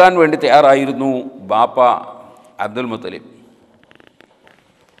അറുക്കാൻ വേണ്ടി തയ്യാറായിരുന്നു ബാപ്പ അബ്ദുൽ മുത്തലിബ്.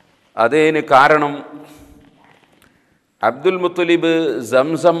 അതിന് കാരണം അബ്ദുൽ മുത്തലിബ്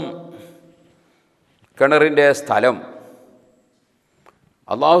സംസം കിണറിൻ്റെ സ്ഥലം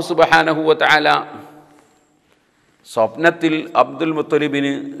അല്ലാഹു സുബ്ഹാനഹു വ തആല സ്വപ്നത്തിൽ അബ്ദുൽ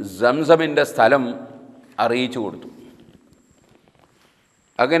മുത്തലിബിന് സംസമിൻ്റെ സ്ഥലം അറിയിച്ചു കൊടുത്തു.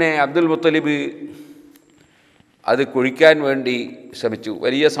 അങ്ങനെ അബ്ദുൽ മുത്തലിബ് അത് കുഴിക്കാൻ വേണ്ടി ശ്രമിച്ചു.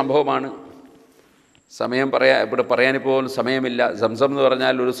 വലിയ സംഭവമാണ്. ഇവിടെ പറയാനിപ്പോൾ സമയമില്ല. സംസം എന്ന്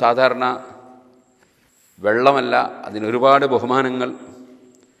പറഞ്ഞാൽ ഒരു സാധാരണ വെള്ളമല്ല, അതിനൊരുപാട് ബഹുമാനങ്ങൾ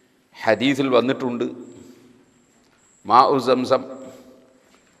ഹദീസിൽ വന്നിട്ടുണ്ട്. മാഉ സംസം,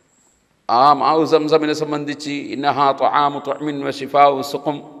 ആ മാഉ സംസമിനെ സംബന്ധിച്ച് ഇന്നഹാ ത്വആമു ത്വഅ്മിൻ വ ശിഫാഉ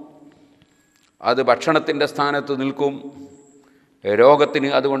സുഖം, അത് ഭക്ഷണത്തിൻ്റെ സ്ഥാനത്ത് നിൽക്കും, രോഗത്തിന്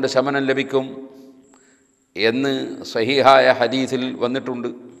അതുകൊണ്ട് ശമനം ലഭിക്കും എന്ന് സഹീഹായ ഹദീസിൽ വന്നിട്ടുണ്ട്.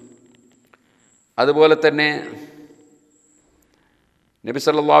 അതുപോലെ തന്നെ നബി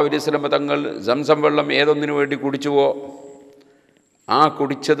സല്ലല്ലാഹു അലൈഹി വസല്ലം തങ്ങൾ സംസം വെള്ളം ഏതൊന്നിനു വേണ്ടി കുടിച്ചുവോ ആ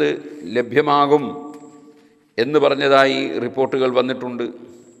കുടിച്ചത് ലഭ്യമാകും എന്ന് പറഞ്ഞതായി റിപ്പോർട്ടുകൾ വന്നിട്ടുണ്ട്.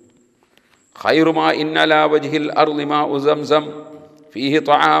 ഖൈറു മാ ഇന്നലാ വജ്ഹിൽ അർളി മാഉ സംസം ഫീഹി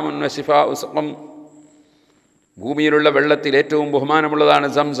ത്വആമുൻ വ ശിഫാഉ സുഖം, ഭൂമിയിലുള്ള വെള്ളത്തിൽ ഏറ്റവും ബഹുമാനമുള്ളതാണ്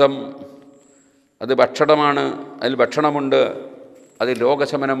സംസം. അത് ഭക്ഷണമാണ്, അതിൽ ഭക്ഷണമുണ്ട്, അതിൽ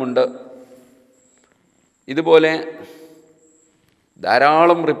രോഗശമനമുണ്ട്. ഇതുപോലെ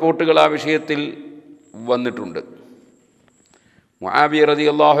ധാരാളം റിപ്പോർട്ടുകൾ ആ വിഷയത്തിൽ വന്നിട്ടുണ്ട്. മുആവിയ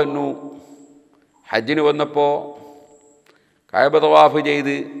റളിയല്ലാഹു അൻഹു ഹജ്ജിന് വന്നപ്പോൾ കഅബ തവാഫ്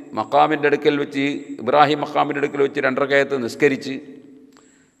ചെയ്ത് മഖാമിൻ്റെ അടുക്കൽ വെച്ച്, ഇബ്രാഹിം മഖാമിൻ്റെ അടുക്കൽ വെച്ച് 2 റകഅത്ത് നിസ്കരിച്ച്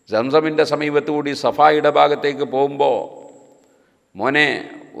സംസമിൻ്റെ സമീപത്തുകൂടി സഫായുടെ ഭാഗത്തേക്ക് പോകുമ്പോൾ മോനെ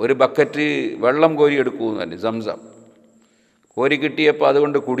ഒരു ബക്കറ്റ് വെള്ളം കോരി എടുക്കുമെന്ന് തന്നെ. സംസം കോരി കിട്ടിയപ്പോൾ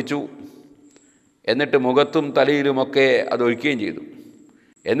അതുകൊണ്ട് കുടിച്ചു. എന്നിട്ട് മുഖത്തും തലയിലുമൊക്കെ അത് ഒഴിക്കുകയും ചെയ്തു.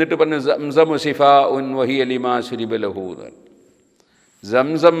 എന്നിട്ട് പറഞ്ഞു സംസമു ശിഫാഉൻ വഹിയ ലിമാ ശുരിബ ലഹു,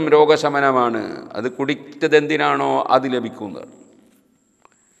 സംസം രോഗശമനമാണ്, അത് കുടിച്ചതെന്തിനാണോ അത് ലഭിക്കുന്നത്.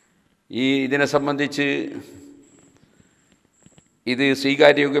 ഇതിനെ സംബന്ധിച്ച് ഇത്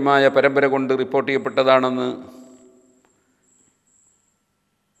സ്വീകാര്യോഗ്യമായ പരമ്പര കൊണ്ട് റിപ്പോർട്ട് ചെയ്യപ്പെട്ടതാണെന്ന്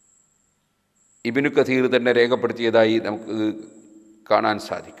ഇബ്നു കഥീർ തന്നെ രേഖപ്പെടുത്തിയതായി നമുക്ക് കാണാൻ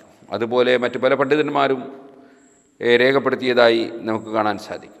സാധിക്കും. അതുപോലെ മറ്റ് പല പണ്ഡിതന്മാരും രേഖപ്പെടുത്തിയതായി നമുക്ക് കാണാൻ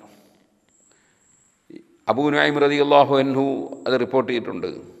സാധിക്കും. അബൂ നുഐം റളിയല്ലാഹു അൻഹു അത് റിപ്പോർട്ട് ചെയ്തിട്ടുണ്ട്.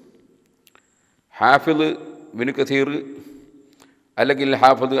 ഹാഫിദ് ഇബ്നു കഥീർ അല്ലെങ്കിൽ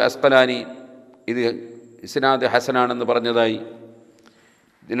ഹാഫിദ് അസ്ഖലാനി ഇത് ഇസ്നാദ് ഹസനാണെന്ന് പറഞ്ഞതായി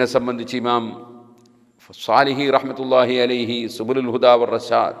ഇതിനെ സംബന്ധിച്ച് ഇമാം സാലിഹി റഹ്മത്തുള്ളാഹി അലൈഹി സുബുലുൽ ഹുദാ വർ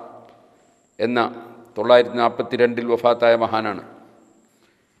റഷാദ് എന്ന 942 വഫാത്തായ മഹാനാണ്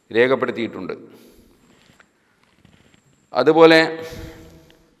രേഖപ്പെടുത്തിയിട്ടുണ്ട്. അതുപോലെ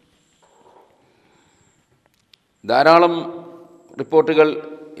ധാരാളം റിപ്പോർട്ടുകൾ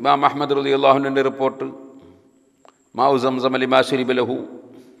ഇമാം അഹ്മദ് റളിയല്ലാഹു അൻഹുവിൻ്റെ റിപ്പോർട്ട് മാഉ സംസം ലിമാ ശുരിബ ലഹു,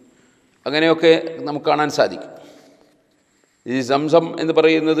 അങ്ങനെയൊക്കെ നമുക്ക് കാണാൻ സാധിക്കും. ഈ സംസം എന്ന്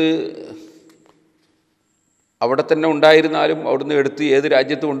പറയുന്നത് അവിടെ തന്നെ ഉണ്ടായിരുന്നാലും അവിടുന്ന് എടുത്ത് ഏത്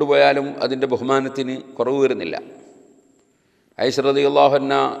രാജ്യത്ത് കൊണ്ടുപോയാലും അതിൻ്റെ ബഹുമാനത്തിന് കുറവ് വരുന്നില്ല. ആയിഷ റളിയല്ലാഹു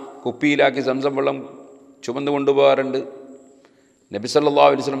അൻഹ കുപ്പിയിലാക്കി സംസം വെള്ളം ചുമന്നു കൊണ്ടുപോകാറുണ്ട്. നബി സല്ലല്ലാഹു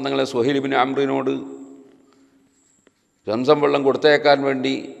അലൈഹി വസല്ലം തങ്ങളെ സുഹൈൽ ഇബ്നു അംറിനോട് സംസം വെള്ളം കൊടുത്തേക്കാൻ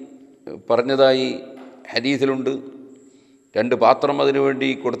വേണ്ടി പറഞ്ഞതായി ഹദീസിലുണ്ട്. 2 പാത്രം അതിനു വേണ്ടി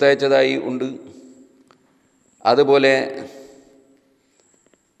കൊടുത്തയച്ചതായി ഉണ്ട്. അതുപോലെ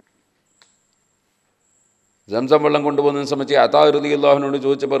സംസം വെള്ളം കൊണ്ടുപോകുന്നതിനെ സംബന്ധിച്ച് അതാ റളിയല്ലാഹു അൻഹുവിനോട്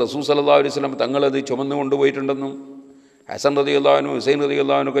ചോദിച്ചപ്പോൾ റസൂൽ സല്ലല്ലാഹു അലൈഹി വസല്ലം തങ്ങളത് ചുമന്നു കൊണ്ടുപോയിട്ടുണ്ടെന്നും ഹസൻ റളിയല്ലാഹു അൻഹു ഹുസൈൻ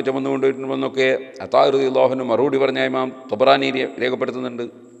റളിയല്ലാഹു അൻഹു ഒക്കെ ചുമന്നു കൊണ്ടുപോയിട്ടുണ്ടെന്നൊക്കെ അതാ റളിയല്ലാഹു അൻഹു മറുപടി പറഞ്ഞ ഇമാം ത്വബറാനി രേഖപ്പെടുത്തുന്നുണ്ട്.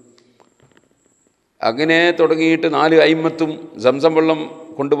 അങ്ങനെ തുടങ്ങിയിട്ട് 4 അയിമ്മത്തും സംസം വെള്ളം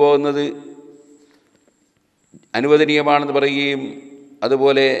കൊണ്ടുപോകുന്നത് അനുവദനീയമാണെന്ന് പറയുകയും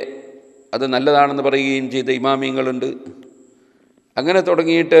അതുപോലെ അത് നല്ലതാണെന്ന് പറയുകയും ചെയ്ത ഇമാമിയങ്ങളുണ്ട്. അങ്ങനെ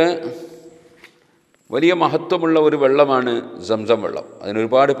തുടങ്ങിയിട്ട് വലിയ മഹത്വമുള്ള ഒരു വെള്ളമാണ് സംസം വെള്ളം.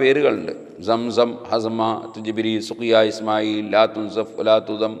 അതിനൊരുപാട് പേരുകളുണ്ട്. സംസം, ഹസ്മ, തുജിബിരി, സുഖിയ, ഇസ്മായിൽ, ലാ തുൻസഫ്, ലാ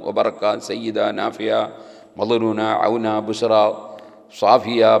തുദം, വബറക്ക, സയ്യിദ, നാഫിയ, മദറൂന, ഔന, ബുഷറ,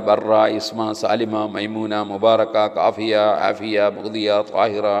 സാഫിയ, ബർറ, ഇസ്മ, സാലിമ, മൈമൂന, മുബാറക്ക, കാഫിയ, ആഫിയ, മുഖ്ദിയ,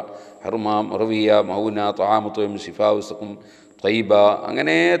 താഹിറ, ഹർമ, മുറവിയ, മൗന, ത്വാമുത്തും, ഷിഫാവുസുക്കും, ത്വയ്ബ,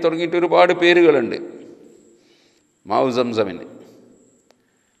 അങ്ങനെ തുടങ്ങിയിട്ട് ഒരുപാട് പേരുകളുണ്ട് മാഉ സംസമിന്.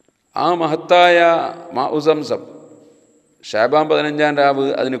 ആ മഹത്തായ മാഉ സംസം ശഅബാൻ 15-ാം രാവ്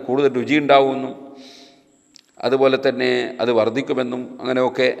അതിന് കൂടുതൽ രുചിയുണ്ടാവുമെന്നും അതുപോലെ തന്നെ അത് വർദ്ധിക്കുമെന്നും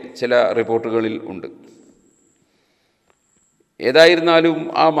അങ്ങനെയൊക്കെ ചില റിപ്പോർട്ടുകളിൽ ഉണ്ട്. ഏതായിരുന്നാലും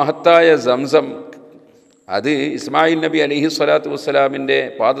ആ മഹത്തായ സംസം അത് ഇസ്മായിൽ നബി അലൈഹി സ്വലാത്തു വസ്സലാമിൻ്റെ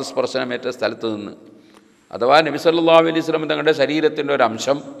പാദസ്പർശനമേറ്റ സ്ഥലത്ത് നിന്ന്, അഥവാ നബി സല്ലല്ലാഹു അലൈഹി വസല്ലം തങ്ങളുടെ ശരീരത്തിൻ്റെ ഒരു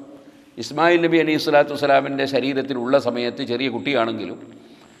അംശം ഇസ്മായിൽ നബി അലൈഹി സ്വലാത്തു വസ്സലാമിൻ്റെ ശരീരത്തിലുള്ള സമയത്ത് ചെറിയ കുട്ടിയാണെങ്കിലും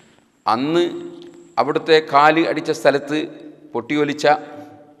അന്ന് അവിടുത്തെ കാല് അടിച്ച സ്ഥലത്ത് പൊട്ടിയൊലിച്ച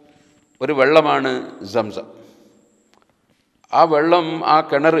ഒരു വെള്ളമാണ് സംസം. ആ വെള്ളം, ആ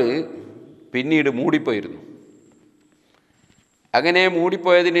കിണർ പിന്നീട് മൂടിപ്പോയിരുന്നു. അങ്ങനെ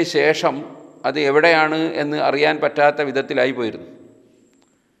മൂടിപ്പോയതിന് ശേഷം അത് എവിടെയാണ് എന്ന് അറിയാൻ പറ്റാത്ത വിധത്തിലായി പോയിരുന്നു.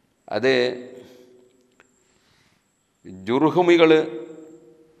 അത് ജുർഹും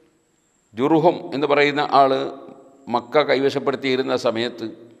എന്ന് പറയുന്ന ആൾ മക്ക കൈവശപ്പെടുത്തിയിരുന്ന സമയത്ത്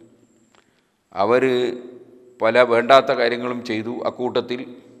അവർ പല വേണ്ടാത്ത കാര്യങ്ങളും ചെയ്തു. അക്കൂട്ടത്തിൽ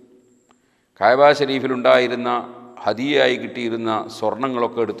കഅബ ശരീഫിലുണ്ടായിരുന്ന ഹദിയയായി കിട്ടിയിരുന്ന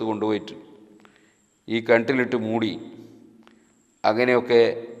സ്വർണങ്ങളൊക്കെ എടുത്തു കൊണ്ടുപോയിട്ട് ഈ കിണറ്റിലിട്ട് മൂടി അങ്ങനെയൊക്കെ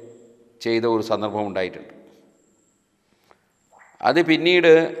ചെയ്ത ഒരു സന്ദർഭം ഉണ്ടായിട്ടുണ്ട്. അത്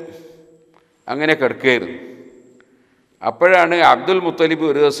പിന്നീട് അങ്ങനെ കിടക്കുകയായിരുന്നു. അപ്പോഴാണ് അബ്ദുൽ മുത്തലിബ്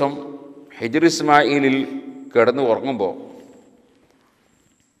ഒരു ദിവസം ഹിജ്ർ ഇസ്മായിലിൽ കിടന്ന് ഉറങ്ങുമ്പോൾ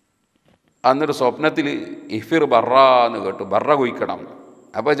അന്നൊരു സ്വപ്നത്തിൽ ഇഫിർ ബറ എന്ന് കേട്ടു, ബറ കുയിക്കണം.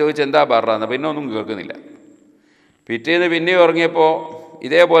 അപ്പോൾ ചോദിച്ചു എന്താ ബറ എന്ന്. പിന്നെ ഒന്നും കേൾക്കുന്നില്ല. പിറ്റേന്ന് പിന്നെയും ഉറങ്ങിയപ്പോൾ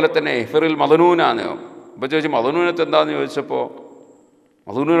ഇതേപോലെ തന്നെ ഇഫിറിൽ മദനൂനാന്ന്. അപ്പോൾ ചോദിച്ചു മദനൂനത്ത് എന്താണെന്ന് ചോദിച്ചപ്പോൾ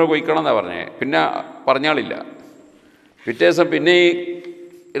മദനൂനെ കുയിക്കണം എന്നാണ് പറഞ്ഞത്. പിന്നെ പറഞ്ഞാളില്ല. പിറ്റേ ദിവസം പിന്നെ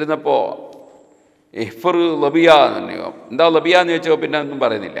ഇരുന്നപ്പോൾ ഇഫർ ലബിയ തന്നെയോ എന്താ ലബിയ എന്ന് ചോദിച്ചപ്പോൾ പിന്നെ ഒന്നും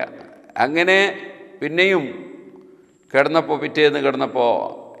പറയുന്നില്ല. അങ്ങനെ പിന്നെയും കിടന്നപ്പോൾ പിറ്റേന്ന് കിടന്നപ്പോൾ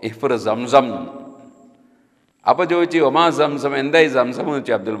ഇഫർ സംസം. അപ്പോൾ ചോദിച്ചു ഒമാ സംസം, എന്തായി സംസം എന്ന്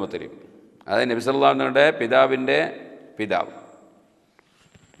വെച്ചാൽ അബ്ദുൽ മുത്തലിബ്, അതായത് നബി സല്ലല്ലാഹു അലൈഹി വസല്ലമയുടെ പിതാവിൻ്റെ പിതാവ്.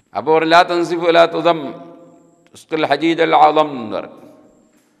 അപ്പോൾ ലാ തൻസിഫു ലാ തുദം ഉസ്തുൽ ഹജീജ് അൽ ആദം എന്ന് പറയും.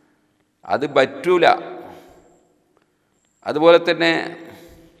 അത് പറ്റൂല. അതുപോലെ തന്നെ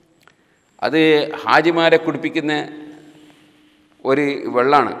അത് ഹാജിമാരെ കുടിപ്പിക്കുന്ന ഒരു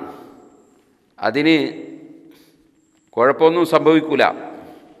വെള്ളമാണ്, അതിന് കുഴപ്പമൊന്നും സംഭവിക്കൂല,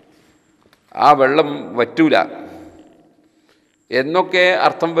 ആ വെള്ളം വറ്റൂല എന്നൊക്കെ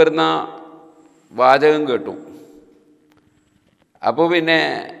അർത്ഥം വരുന്ന വാചകം കേട്ടു. അപ്പോൾ പിന്നെ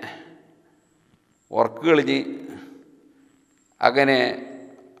ഉറക്ക് കളിഞ്ഞ് അങ്ങനെ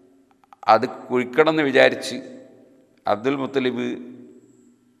അത് കുഴിക്കണം എന്ന് വിചാരിച്ച് അബ്ദുൽ മുത്തലിബ്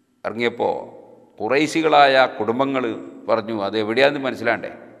ഇറങ്ങിയപ്പോൾ ഖുറൈശികളായ കുടുംബങ്ങൾ പറഞ്ഞു അത് എവിടെയാണെന്ന്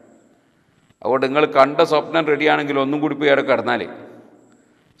മനസ്സിലാണ്ടേ, അതുകൊണ്ട് നിങ്ങൾ കണ്ട സ്വപ്നം റെഡിയാണെങ്കിൽ ഒന്നും കൂടി പോയി അവിടെ കിടന്നാൽ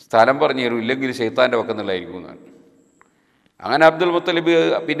സ്ഥലം പറഞ്ഞു തരും, ഇല്ലെങ്കിൽ ശൈത്താൻ്റെ വക്കുന്നുള്ളതായിരിക്കും എന്നാണ്. അങ്ങനെ അബ്ദുൽ മുത്തലിബ്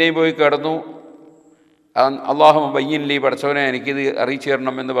പിന്നെയും പോയി കിടന്നു. അള്ളാഹു ബയ്യിൻലി, പടച്ചവനെ എനിക്കിത് അറിയിച്ചു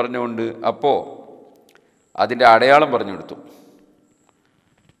തരണം എന്ന് പറഞ്ഞുകൊണ്ട് അപ്പോൾ അതിൻ്റെ അടയാളം പറഞ്ഞു കൊടുത്തു.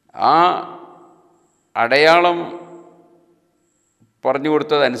 ആ അടയാളം പറഞ്ഞു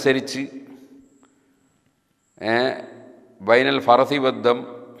കൊടുത്തതനുസരിച്ച് ബൈനൽ ഫറസി വദ്ദം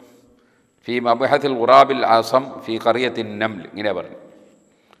ഫി മബഹത്തിൽ ഉറാബിൽ ആസം ഫി ഖറിയത്തിൻ നംൽ, ഇങ്ങനെ പറഞ്ഞു.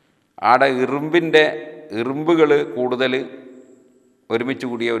 ആടെ ഇറുമ്പുകൾ കൂടുതൽ ഒരുമിച്ച്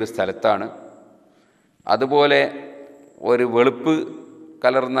കൂടിയ ഒരു സ്ഥലത്താണ്. അതുപോലെ ഒരു വെളുപ്പ്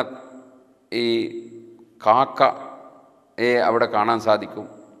കലർന്ന ഈ കാക്ക അവിടെ കാണാൻ സാധിക്കും,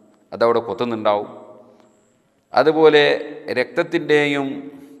 അതവിടെ കൊത്തുന്നുണ്ടാവും. അതുപോലെ രക്തത്തിൻ്റെയും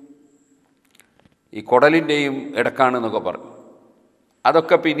ഈ കുടലിൻ്റെയും ഇടക്കാണെന്നൊക്കെ പറഞ്ഞു.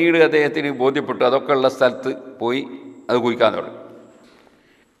 അതൊക്കെ പിന്നീട് അദ്ദേഹത്തിന് ബോധ്യപ്പെട്ടു. അതൊക്കെ ഉള്ള സ്ഥലത്ത് പോയി അത് കുഴിക്കാൻ തുടങ്ങി.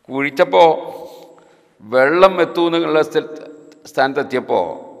 കുഴിച്ചപ്പോൾ വെള്ളം എത്തുന്നുള്ള സ്ഥാനത്തെത്തിയപ്പോൾ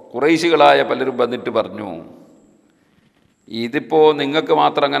ഖുറൈശികളായ പലരും വന്നിട്ട് പറഞ്ഞു, ഇതിപ്പോൾ നിങ്ങൾക്ക്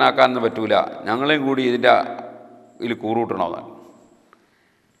മാത്രം അങ്ങനെ ആക്കാനൊന്നും പറ്റൂല, ഞങ്ങളെയും കൂടി ഇതിൽ കൂറൂട്ടണമെന്നാണ്.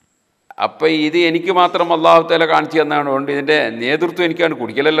 അപ്പം ഇത് എനിക്ക് മാത്രം അല്ലാഹു തആല കാണിച്ചു തന്നാണ്, കൊണ്ട് ഇതിൻ്റെ നേതൃത്വം എനിക്കാണ്,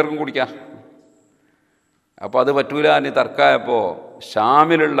 കുടിക്കലെല്ലാവർക്കും കുടിക്കാം. അപ്പോൾ അത് പറ്റൂല എന്ന് തർക്കമായപ്പോൾ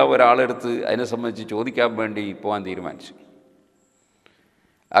ഷാമിലുള്ള ഒരാളെടുത്ത് അതിനെ സംബന്ധിച്ച് ചോദിക്കാൻ വേണ്ടി പോകാൻ തീരുമാനിച്ചു.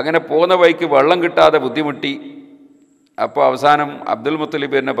 അങ്ങനെ പോകുന്ന വഴിക്ക് വെള്ളം കിട്ടാതെ ബുദ്ധിമുട്ടി. അപ്പോൾ അവസാനം അബ്ദുൽ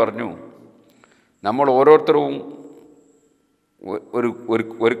മുത്തലിബ് തന്നെ പറഞ്ഞു, നമ്മൾ ഓരോരുത്തരും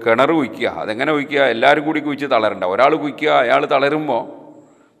ഒരു കിണർ കുഴിക്കുക. അതെങ്ങനെ കുഴിക്കുക? എല്ലാവരും കൂടി കുഴിച്ച് തളരണ്ട. ഒരാൾ കുഴിക്കുക, അയാൾ തളരുമ്പോൾ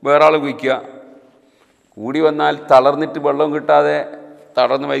വേറെ ആൾ കുഴിക്കുക. കൂടി വന്നാൽ തളർന്നിട്ട് വെള്ളം കിട്ടാതെ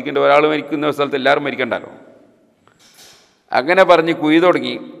തളർന്ന് മരിക്കേണ്ട, ഒരാൾ മരിക്കുന്ന സ്ഥലത്ത് എല്ലാവരും മരിക്കണ്ടല്ലോ. അങ്ങനെ പറഞ്ഞ് കുഴി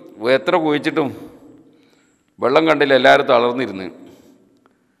തുടങ്ങി. എത്ര കുഴിച്ചിട്ടും വെള്ളം കണ്ടില്ല, എല്ലാവരും തളർന്നിരുന്ന്.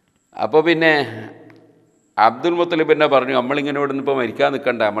 അപ്പോൾ പിന്നെ അബ്ദുൽ മുത്തലിബ് തന്നെ പറഞ്ഞു, നമ്മളിങ്ങനെ ഇവിടെ നിന്ന് ഇപ്പോൾ മരിക്കാൻ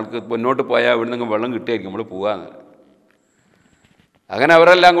നിൽക്കണ്ട, നമ്മൾക്ക് മുന്നോട്ട് പോയാൽ ഇവിടെ നിന്ന് വെള്ളം കിട്ടിയായിരിക്കും, നമ്മൾ പോകാമെന്ന്. അങ്ങനെ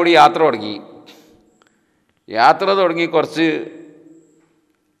അവരെല്ലാം കൂടി യാത്ര തുടങ്ങി. കുറച്ച്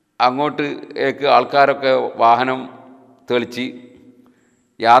അങ്ങോട്ടേക്ക് ആൾക്കാരൊക്കെ വാഹനം തെളിച്ച്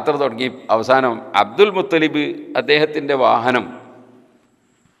യാത്ര തുടങ്ങി. അവസാനം അബ്ദുൽ മുത്തലിബ് അദ്ദേഹത്തിൻ്റെ വാഹനം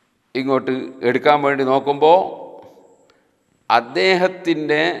ഇങ്ങോട്ട് എടുക്കാൻ വേണ്ടി നോക്കുമ്പോൾ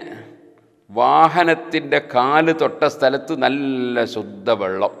അദ്ദേഹത്തിൻ്റെ വാഹനത്തിൻ്റെ കാല് തൊട്ട സ്ഥലത്ത് നല്ല ശുദ്ധ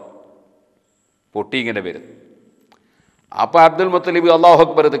വെള്ളം പൊട്ടിയിങ്ങനെ വരും. അപ്പോൾ അബ്ദുൽ മുത്തലിബ് അല്ലാഹു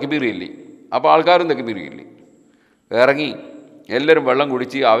അക്ബർ തക്ബീറില്ലേ, അപ്പോൾ ആൾക്കാരും തക്ബീറില്ലേ, ഇറങ്ങി എല്ലാവരും വെള്ളം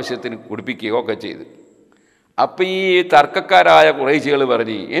കുടിച്ച് ആവശ്യത്തിന് കുടിപ്പിക്കുകയൊക്കെ ചെയ്ത്. അപ്പോൾ ഈ തർക്കക്കാരായ ഖുറൈശികൾ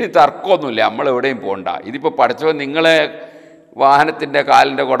പറഞ്ഞ്, ഇനി തർക്കമൊന്നുമില്ല, നമ്മളെവിടെയും പോകണ്ട, ഇതിപ്പോൾ പഠിച്ചവൻ നിങ്ങളെ വാഹനത്തിൻ്റെ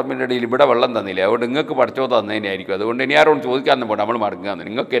കാലിൻ്റെ കുടമ്പിൻ്റെ ഇടയിൽ ഇവിടെ വെള്ളം തന്നില്ല, അതുകൊണ്ട് നിങ്ങൾക്ക് പഠിച്ചോ തന്നതിനായിരിക്കും, അതുകൊണ്ട് ഇനി ആരോട് ചോദിക്കാനൊന്നും പോകണ്ട, നമ്മൾ മടങ്ങുകയെന്ന്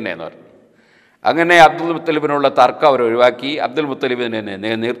നിങ്ങൾക്ക് തന്നെയെന്ന് പറഞ്ഞു. അങ്ങനെ അബ്ദുൽ മുത്തലിബിനുള്ള തർക്കം അവർ ഒഴിവാക്കി. അബ്ദുൽ മുത്തലിബിന്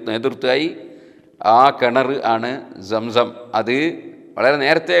നേതൃത്വമായി ആ കിണർ ആണ് സംസം. അത് വളരെ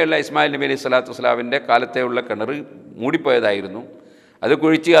നേരത്തെയുള്ള ഇസ്മായിൽ നബി അലൈഹി സ്വലാത്തു വസ്സലാമിൻ്റെ കാലത്തെയുള്ള കിണർ മൂടിപ്പോയതായിരുന്നു. അത്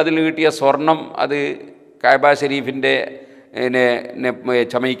കുഴിച്ച് അതിൽ കിട്ടിയ സ്വർണം അത് കഅബ ഷരീഫിൻ്റെ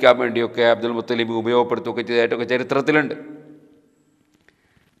ചമയിക്കാൻ വേണ്ടിയൊക്കെ അബ്ദുൽ മുത്തലിബ് ഉപയോഗപ്പെടുത്തുകയൊക്കെ ചെയ്തതായിട്ടൊക്കെ ചരിത്രത്തിലുണ്ട്.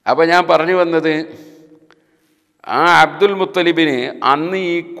 അപ്പോൾ ഞാൻ പറഞ്ഞു വന്നത്, ആ അബ്ദുൽ മുത്തലിബിന് അന്ന്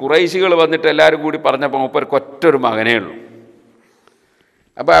ഈ ഖുറൈശികൾ വന്നിട്ട് എല്ലാവരും കൂടി പറഞ്ഞപ്പോൾ മൂപ്പർക്ക് ഒറ്റൊരു മകനേ ഉള്ളൂ.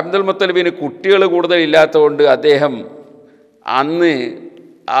 അപ്പോൾ അബ്ദുൽ മുത്തലിബിന് കുട്ടികൾ കൂടുതലില്ലാത്തതുകൊണ്ട് അദ്ദേഹം അന്ന്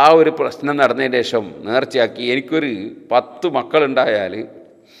ആ ഒരു പ്രശ്നം നടന്നതിന് ശേഷം നേർച്ചയാക്കി, എനിക്കൊരു 10 മക്കളുണ്ടായാൽ,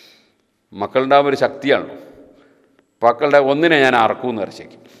 മക്കളുണ്ടാകുമ്പോൾ ഒരു ശക്തിയാണല്ലോ, മക്കളുടെ ഒന്നിനെ ഞാൻ അറക്കുമെന്ന്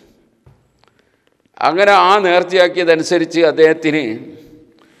നേർച്ചയാക്കി. അങ്ങനെ ആ നേർച്ചയാക്കിയതനുസരിച്ച് അദ്ദേഹത്തിന്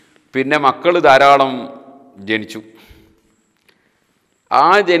പിന്നെ മക്കൾ ധാരാളം ജനിച്ചു. ആ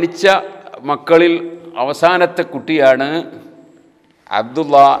ജനിച്ച മക്കളിൽ അവസാനത്തെ കുട്ടിയാണ്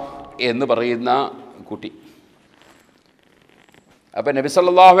അബ്ദുള്ള എന്ന് പറയുന്ന കുട്ടി. അപ്പം നബി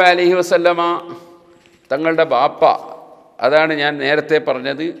സല്ലല്ലാഹു അലൈഹി വസല്ലമ തങ്ങളുടെ ബാപ്പ, അതാണ് ഞാൻ നേരത്തെ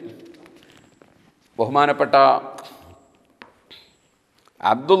പറഞ്ഞത്, ബഹുമാനപ്പെട്ട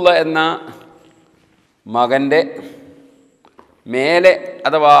അബ്ദുള്ള എന്ന മകൻ്റെ മേലെ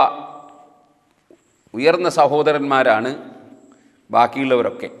അഥവാ ഉയർന്ന സഹോദരന്മാരാണ്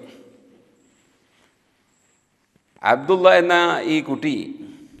ബാക്കിയുള്ളവരൊക്കെ. അബ്ദുള്ള എന്ന ഈ കുട്ടി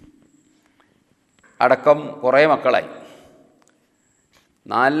അടക്കം കുറേ മക്കളായി.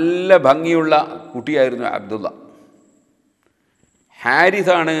 നല്ല ഭംഗിയുള്ള കുട്ടിയായിരുന്നു അബ്ദുള്ള.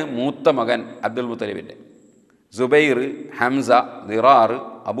 ഹാരിസാണ് മൂത്ത മകൻ അബ്ദുൽ മുത്തലിബിൻ്റെ. സുബൈർ, ഹംസ, ദിറാർ,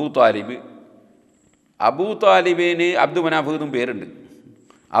 അബൂ താലിബ്. അബൂ താലിബിന് അബ്ദു മനാഫ് എന്നും പേരുണ്ട്.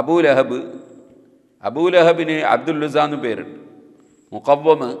 അബൂലഹബിന് അബ്ദുൽ ഉസ്സ എന്നും പേരുണ്ട്.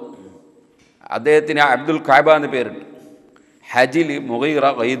 മുഖവ്വം, അദ്ദേഹത്തിന് അബ്ദുൽ കഅബ എന്ന് പേരുണ്ട്. ഹജിൽ, മുഗീറ,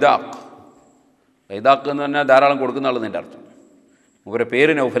 ഖൈദാഖ് എന്ന് പറഞ്ഞാൽ ധാരാളം കൊടുക്കുന്ന ആളെന്ന് എൻ്റെ അർത്ഥം. അവരുടെ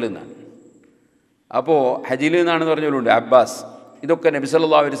പേര് നൗഫൽ എന്നാണ്. അപ്പോൾ ഹജിൽ എന്നാണെന്ന് പറഞ്ഞവരുണ്ട്. അബ്ബാസ്. ഇതൊക്കെ നബി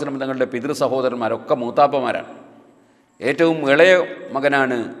സല്ലല്ലാഹു അലൈഹി വസല്ലം തങ്ങളുടെ പിതൃ സഹോദരന്മാരൊക്കെ മൂത്താപ്പമാരാണ്. ഏറ്റവും ഇളയ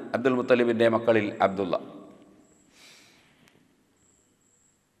മകനാണ് അബ്ദുൽ മുത്തലിബിൻ്റെ മക്കളിൽ അബ്ദുള്ള.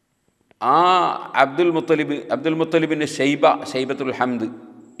 ആ അബ്ദുൽ മുത്തലിബിന് ഷൈബത്തുൽ ഹംദ്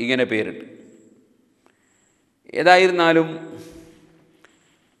ഇങ്ങനെ പേരുണ്ട്. ഏതായിരുന്നാലും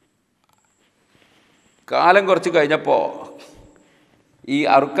കാലം കുറച്ച് കഴിഞ്ഞപ്പോൾ ഈ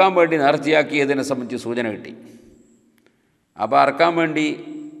അറുക്കാൻ വേണ്ടി നേർച്ചയാക്കിയതിനെ സംബന്ധിച്ച് സൂചന കിട്ടി. അപ്പോൾ അറക്കാൻ വേണ്ടി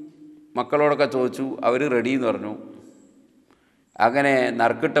മക്കളോടൊക്കെ ചോദിച്ചു. അവർ റെഡി എന്ന് പറഞ്ഞു. അങ്ങനെ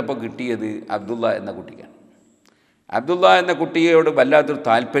നറുക്കിട്ടപ്പോൾ കിട്ടിയത് അബ്ദുള്ള എന്ന കുട്ടിക്കാണ്. അബ്ദുള്ള എന്ന കുട്ടിയോട് വല്ലാത്തൊരു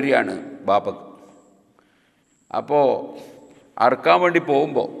താല്പര്യമാണ് ബാപ്പക്ക്. അപ്പോൾ അറക്കാൻ വേണ്ടി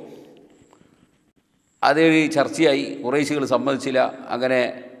പോകുമ്പോൾ അത് ചർച്ചയായി. ഖുറൈശികൾ സമ്മതിച്ചില്ല. അങ്ങനെ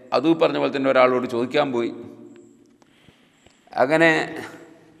അത് പറഞ്ഞ പോലെ തന്നെ ഒരാളോട് ചോദിക്കാൻ പോയി. അങ്ങനെ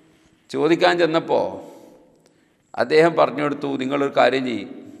ചോദിക്കാൻ ചെന്നപ്പോൾ അദ്ദേഹം പറഞ്ഞു കൊടുത്തു, നിങ്ങളൊരു കാര്യം ചെയ്യും,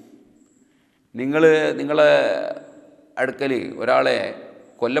 നിങ്ങളെ അടുക്കൽ ഒരാളെ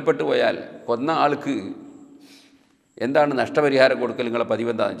കൊല്ലപ്പെട്ടു പോയാൽ കൊന്ന ആൾക്ക് എന്താണ് നഷ്ടപരിഹാരം കൊടുക്കൽ നിങ്ങളെ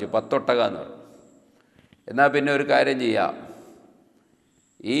പതിവ് എന്താണെന്ന് വെച്ചാൽ 10 ഒട്ടക എന്ന് പറഞ്ഞു. എന്നാൽ പിന്നെ ഒരു കാര്യം ചെയ്യാം,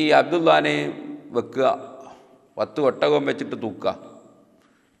 ഈ അബ്ദുല്ലാനെ വെക്കുക, 10 ഒട്ടകം വെച്ചിട്ട് തൂക്കുക,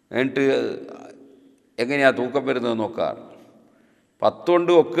 എന്നിട്ട് എങ്ങനെയാണ് തൂക്കം വരുന്നത് നോക്കുക. 10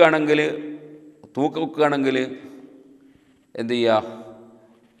 കൊണ്ട് വെക്കുകയാണെങ്കിൽ തൂക്കം വെക്കുകയാണെങ്കിൽ എന്തു ചെയ്യുക,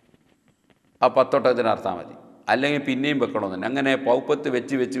 ആ 10 ഒട്ടകത്തിന് അർത്ഥം മതി, അല്ലെങ്കിൽ പിന്നെയും വെക്കണമെന്ന്. അങ്ങനെ പൗപ്പത്ത്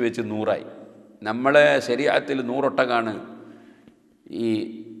വെച്ച് 100ആയി. നമ്മളെ ശരീഅത്തിൽ 100 ഒട്ടകമാണ് ഈ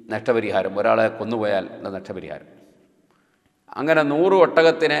നഷ്ടപരിഹാരം, ഒരാളെ കൊന്നുപോയാൽ നഷ്ടപരിഹാരം. അങ്ങനെ 100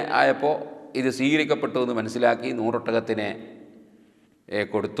 ഒട്ടകത്തിന് ആയപ്പോൾ ഇത് സ്വീകരിക്കപ്പെട്ടു എന്ന് മനസ്സിലാക്കി 100 ഒട്ടകത്തിനെ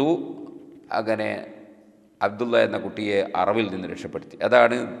കൊടുത്തു. അങ്ങനെ അബ്ദുള്ള എന്ന കുട്ടിയെ അറവിൽ നിന്ന് രക്ഷപ്പെടുത്തി.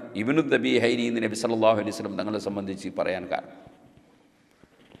 അതാണ് ഇബ്നു ദബീഹൈനി എന്ന് നബി സല്ലല്ലാഹു അലൈഹി വസല്ലം തങ്ങളെ സംബന്ധിച്ച് പറയാൻ കാരണം.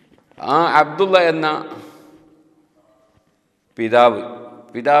 ആ അബ്ദുള്ള എന്ന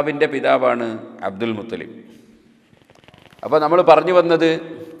പിതാവിൻ്റെ പിതാവാണ് അബ്ദുൽ മുത്തലിബ്. അപ്പോൾ നമ്മൾ പറഞ്ഞു വന്നത്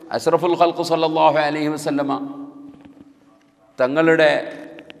അഷ്റഫുൽ ഖൽഖ് സല്ലല്ലാഹു അലൈഹി വസല്ലമ തങ്ങളുടെ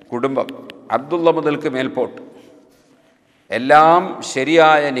കുടുംബം അബ്ദുള്ള മുതൽക്ക് മേൽപോട്ട് എല്ലാം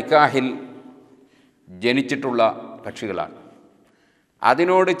ശരിയായ നിക്കാഹിൽ ജനിച്ചിട്ടുള്ള കക്ഷികളാണ്.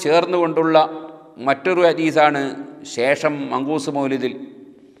 അതിനോട് ചേർന്നുകൊണ്ടുള്ള മറ്റൊരു ഹദീസാണ് ശേഷം മങ്കൂസ് മൗലിദിൽ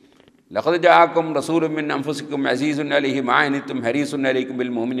ലഖദ് ജാഅക്കും റസൂലുൻ മിൻ അൻഫുസിക്കും അസീസുൻ അലൈഹി മാ അനിത്തും ഹരീസുൻ അലൈക്കും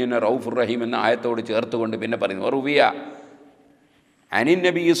ബിൽ മുഅ്മിനീന റഊഫുർ റഹീം എന്ന ആയത്തോട് ചേർത്തുകൊണ്ട് പിന്നെ പറയുന്നു, വറുവിയ അനിൻ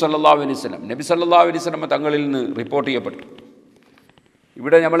നബി സല്ലല്ലാഹു അലൈഹി വസല്ലം, നബി സല്ലല്ലാഹു അലൈഹി വസല്ലം തങ്ങളിൽ നിന്ന് റിപ്പോർട്ട് ചെയ്യപ്പെട്ടു.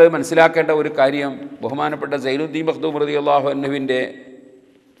 ഇവിടെ നമ്മൾ മനസ്സിലാക്കേണ്ട ഒരു കാര്യം, ബഹുമാനപ്പെട്ട സൈനുദ്ദീൻ മഖ്ദൂം റളിയല്ലാഹു അൻഹുവിൻ്റെ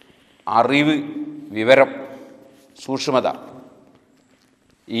അറിവ്, വിവരം, സൂക്ഷ്മത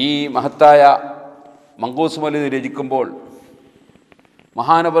ഈ മഹത്തായ മങ്കൂസ് മൗലിദ് രചിക്കുമ്പോൾ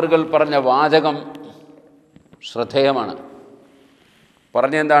മഹാനവറുകൾ പറഞ്ഞ വാചകം ശ്രദ്ധേയമാണ്.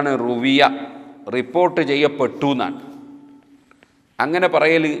 പറഞ്ഞെന്താണ്? റുവിയ, റിപ്പോർട്ട് ചെയ്യപ്പെട്ടു എന്നാണ്. അങ്ങനെ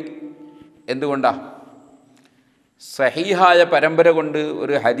പറയൽ എന്തുകൊണ്ടാണ്? സഹീഹായ പരമ്പര കൊണ്ട്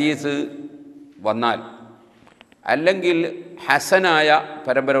ഒരു ഹദീസ് വന്നാൽ, അല്ലെങ്കിൽ ഹസനായ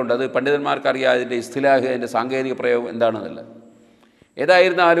പരമ്പര ഉണ്ട്, അത് പണ്ഡിതന്മാർക്കറിയാം അതിൻ്റെ ഇസ്തിലാഹ്, അതിൻ്റെ സാങ്കേതിക പ്രയോഗം എന്താണെന്നുള്ളത്.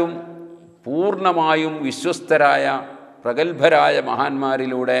 ഏതായിരുന്നാലും പൂർണ്ണമായും വിശ്വസ്തരായ പ്രഗത്ഭരായ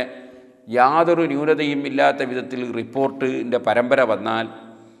മഹാന്മാരിലൂടെ യാതൊരു ന്യൂനതയും ഇല്ലാത്ത വിധത്തിൽ റിപ്പോർട്ടിൻ്റെ പരമ്പര വന്നാൽ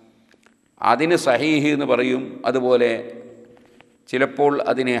അതിന് സഹീഹ് എന്ന് പറയും, അതുപോലെ ചിലപ്പോൾ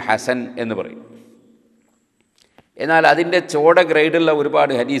അതിന് ഹസൻ എന്ന് പറയും. എന്നാൽ അതിൻ്റെ ചോട ഗ്രേഡുള്ള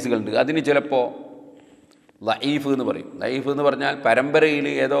ഒരുപാട് ഹദീസുകളുണ്ട്, അതിന് ചിലപ്പോൾ ലഈഫ് എന്ന് പറയും. ലഈഫ് എന്ന് പറഞ്ഞാൽ പരമ്പരയിൽ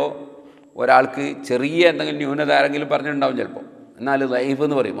ഏതോ ഒരാൾക്ക് ചെറിയ എന്തെങ്കിലും ന്യൂനത ആരെങ്കിലും പറഞ്ഞിട്ടുണ്ടാവും ചിലപ്പോൾ, എന്നാൽ ലഈഫ്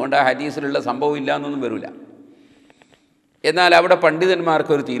എന്ന് പറയും. അതുകൊണ്ട് ആ ഹദീസിലുള്ള സംഭവം ഇല്ല എന്നൊന്നും വരില്ല. എന്നാൽ അവിടെ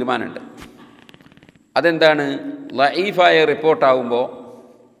പണ്ഡിതന്മാർക്കൊരു തീരുമാനമുണ്ട്. അതെന്താണ്? ലഈഫായ റിപ്പോർട്ടാകുമ്പോൾ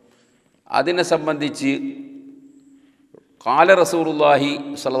അതിനെ സംബന്ധിച്ച് ഖാല റസൂലുള്ളാഹി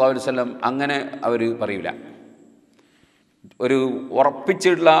സ്വല്ലല്ലാഹു അലൈഹി വസല്ലം അങ്ങനെ അവർ പറയില്ല. ഒരു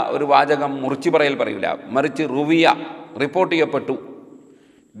ഉറപ്പിച്ചിട്ടുള്ള ഒരു വാചകം മുറിച്ച് പറയൽ പറയില്ല. മറിച്ച് റുവിയ, റിപ്പോർട്ട് ചെയ്യപ്പെട്ടു,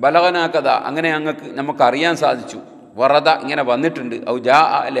 ബലഗന കഥ, അങ്ങനെ നമുക്കറിയാൻ സാധിച്ചു, വറദ ഇങ്ങനെ വന്നിട്ടുണ്ട്, ഔ ജാ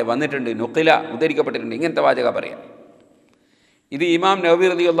അല്ലെ വന്നിട്ടുണ്ട്, നുഖില ഉദ്ധരിക്കപ്പെട്ടിട്ടുണ്ട്, ഇങ്ങനത്തെ വാചക പറയാം. ഇത് ഇമാം നവവി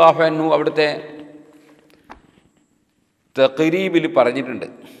റളിയല്ലാഹു അൻഹു അവിടുത്തെ തഖ്രീബിൽ പറഞ്ഞിട്ടുണ്ട്.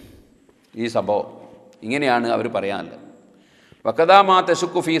 ഈ സംഭവം ഇങ്ങനെയാണ് അവർ പറയാനുള്ളത്. വഖദാ മാ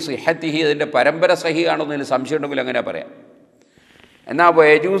തശുക്കു ഫീ സിഹ്ഹത്തിഹി, അതിൻ്റെ പരമ്പര സഹിയാണെന്നതിൽ സംശയം ഉണ്ടെങ്കിൽ അങ്ങനെ പറയാം. എന്നാൽ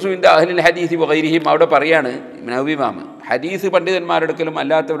വയജൂസു ഇൻദ അഹ്ലിൽ ഹദീസ് വഗൈരിഹിം, അവിടെ പറയാണ് നവവി ഇമാം, ഹദീസ് പണ്ഡിതന്മാരുടെ അടുക്കലും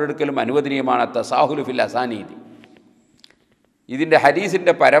അല്ലാത്തവരുടെ അടുക്കലും അനുവദനീയമാണ് തസാഹുലു ഫിൽ അസാനീദ്, ഇതിൻ്റെ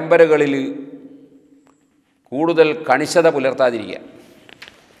ഹദീസിൻ്റെ പരമ്പരകളിൽ കൂടുതൽ കണിശത പുലർത്താതിരിക്കുക.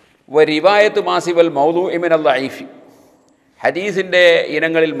 റിവായത്ത് മാസിവൽ മൗദൂ മിനൽ ലഈഫ്, ഹദീസിൻ്റെ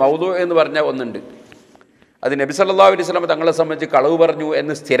ഇനങ്ങളിൽ മൗദൂ എന്ന് പറഞ്ഞ ഒന്നുണ്ട്, അത് നബി സല്ലല്ലാഹു അലൈഹി വസല്ലം തങ്ങളെ സംബന്ധിച്ച് കളവ് പറഞ്ഞു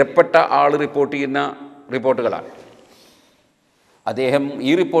എന്ന് സ്ഥിരപ്പെട്ട ആൾ റിപ്പോർട്ട് ചെയ്യുന്ന റിപ്പോർട്ടുകളാണ്. അദ്ദേഹം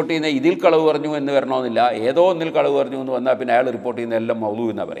ഈ റിപ്പോർട്ട് ചെയ്യുന്ന ഇതിൽ കളവ് പറഞ്ഞു എന്ന് വരണമെന്നില്ല, ഏതോ ഒന്നിൽ കളവ് പറഞ്ഞു എന്ന് വന്നാൽ പിന്നെ അയാൾ റിപ്പോർട്ട് ചെയ്യുന്ന എല്ലാം മൗദൂ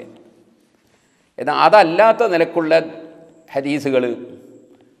എന്നാണ് പറയുന്നത്. എന്നാൽ അതല്ലാത്ത നിലക്കുള്ള ഹദീസുകൾ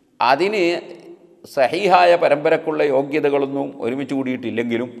അതിന് സഹീഹായ പരമ്പരക്കുള്ള യോഗ്യതകളൊന്നും ഒരുമിച്ച്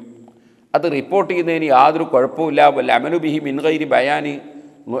കൂടിയിട്ടില്ലെങ്കിലും അത് റിപ്പോർട്ട് ചെയ്യുന്നതിന് യാതൊരു കുഴപ്പമില്ല. വൽ അമലു ബിഹി മിൻ ഗൈരി ബയാനി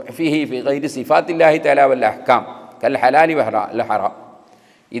ഫിഹി ഫി ഗൈരി സിഫാത്തില്ലാഹി തആല വൽ അഹ്കാം കൽ ഹലാലി വൽ ഹറാം.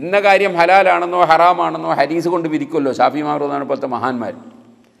 ഇന്ന കാര്യം ഹലാലാണെന്നോ ഹറാമാണെന്നോ ഹദീസ് കൊണ്ട് വിധിക്കുമല്ലോ ഷാഫിമാർ പോലത്തെ മഹാന്മാർ.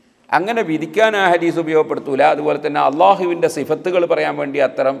 അങ്ങനെ വിധിക്കാൻ ആ ഹദീസ് ഉപയോഗപ്പെടുത്തൂല. അതുപോലെ തന്നെ അള്ളാഹുവിൻ്റെ സിഫത്തുകൾ പറയാൻ വേണ്ടി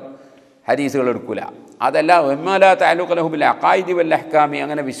അത്തരം ഹദീസുകൾ എടുക്കില്ല. അതല്ല ഒമ്മാല താലൂഖ് ബിൽ അഖായിദി വൽ അഹ്കാമി,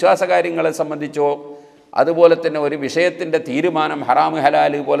 അങ്ങനെ വിശ്വാസകാര്യങ്ങളെ സംബന്ധിച്ചോ അതുപോലെ തന്നെ ഒരു വിഷയത്തിൻ്റെ തീരുമാനം ഹറാം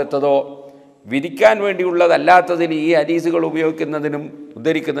ഹലാൽ പോലത്തതോ വിധിക്കാൻ വേണ്ടിയുള്ളതല്ലാത്തതിന് ഈ ഹദീസുകൾ ഉപയോഗിക്കുന്നതിനും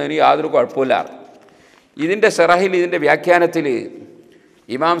ഉദ്ധരിക്കുന്നതിനും യാതൊരു കുഴപ്പമില്ല. ഇതിൻ്റെ ഷറഹിൽ, ഇതിൻ്റെ വ്യാഖ്യാനത്തിൽ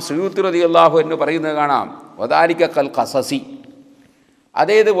ഇമാം സുയൂത്തി റളിയല്ലാഹു അൻഹു പറയുന്നത് കാണാം, വദാലിക കൽ ഖസസി,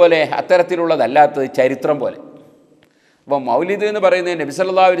 അതേതുപോലെ അത്തരത്തിലുള്ളതല്ലാത്തത് ചരിത്രം പോലെ. അപ്പോൾ മൗലിദ് എന്ന് പറയുന്നത് നബി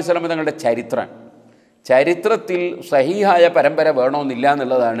സല്ലല്ലാഹു അലൈഹി വസല്ലം തങ്ങളുടെ ചരിത്രത്തിൽ സഹീഹായ പരമ്പര വേണമെന്നില്ല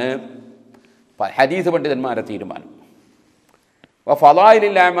എന്നുള്ളതാണ് ഹദീസ് പണ്ഡിതന്മാരുടെ തീരുമാനം. അപ്പോൾ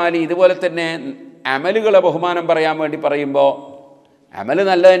ഫളായിലുൽ അമാലി, ഇതുപോലെ തന്നെ അമലുകളെ ബഹുമാനം പറയാൻ വേണ്ടി പറയുമ്പോൾ അമൽ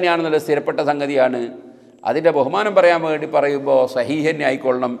നല്ല തന്നെയാണെന്നുള്ള സ്ഥിരപ്പെട്ട സംഗതിയാണ്. അതിൻ്റെ ബഹുമാനം പറയാൻ വേണ്ടി പറയുമ്പോൾ സഹീഹ് തന്നെ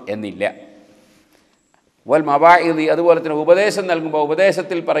ആയിക്കൊള്ളണം എന്നില്ല. വൽ മവാഇദി, അതുപോലെ തന്നെ ഉപദേശം നൽകുമ്പോൾ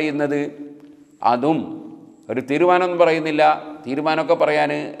ഉപദേശത്തിൽ പറയുന്നത് അതും ഒരു തീരുമാനമൊന്നും പറയുന്നില്ല, തീരുമാനമൊക്കെ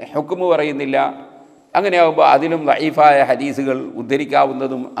പറയാൻ ഹുക്മ് പറയുന്നില്ല. അങ്ങനെയാകുമ്പോൾ അതിലും ദഈഫായ ഹദീസുകൾ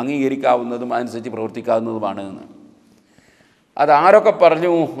ഉദ്ധരിക്കാവുന്നതും അംഗീകരിക്കാവുന്നതും അനുസരിച്ച് പ്രവർത്തിക്കാവുന്നതുമാണ് എന്ന്. അതാരൊക്കെ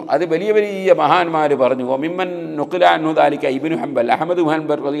പറഞ്ഞു? അത് വലിയ വലിയ മഹാന്മാർ പറഞ്ഞു. മിമ്മൻ നുഖില അൻഹു ദാലിക ഇബ്നു ഹംബൽ, അഹ്മദ്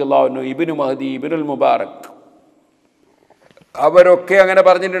ഹംബൽ റളിയല്ലാഹു അൻഹു, ഇബ്നു മഹദി, ഇബ്നുൽ മുബാറക്, അവരൊക്കെ അങ്ങനെ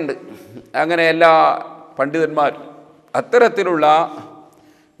പറഞ്ഞിട്ടുണ്ട്. അങ്ങനെ എല്ലാ പണ്ഡിതന്മാരും അത്തരത്തിലുള്ള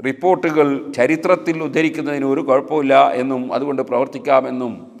റിപ്പോർട്ടുകൾ ചരിത്രത്തിൽ ഉദ്ധരിക്കുന്നതിന് ഒരു കുഴപ്പമില്ല എന്നും അതുകൊണ്ട്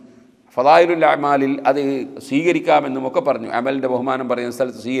പ്രവർത്തിക്കാമെന്നും ഫളായിലുൽ അമാലിൽ അത് സ്വീകരിക്കാമെന്നും ഒക്കെ പറഞ്ഞു. അമലിൻ്റെ ബഹുമാനം പറയുന്ന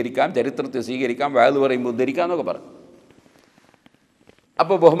സ്ഥലത്ത് സ്വീകരിക്കാം, ചരിത്രത്തിൽ സ്വീകരിക്കാം, വഅദ് പറയുമ്പോൾ ഉദ്ധരിക്കാം എന്നൊക്കെ പറഞ്ഞു.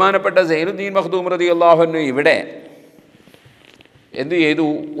 അപ്പോൾ ബഹുമാനപ്പെട്ട സൈനുദ്ദീൻ മഖ്ദൂം റളിയല്ലാഹു അൻഹു ഇവിടെ എന്തു ചെയ്തു?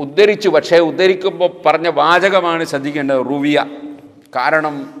 ഉദ്ധരിച്ചു. പക്ഷേ ഉദ്ധരിക്കുമ്പോൾ പറഞ്ഞ വാചകമാണ് ശ്രദ്ധിക്കേണ്ടത്, റുവിയ.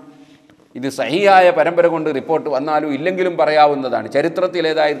 കാരണം ഇത് സഹിയായ പരമ്പര കൊണ്ട് റിപ്പോർട്ട് വന്നാലും ഇല്ലെങ്കിലും പറയാവുന്നതാണ്.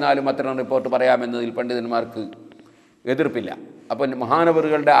 ചരിത്രത്തിലേതായിരുന്നാലും അത്തരം റിപ്പോർട്ട് പറയാമെന്നതിൽ പണ്ഡിതന്മാർക്ക് എതിർപ്പില്ല. അപ്പം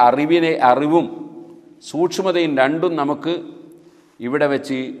മഹാനവറുകളുടെ അറിവും സൂക്ഷ്മതയും രണ്ടും നമുക്ക് ഇവിടെ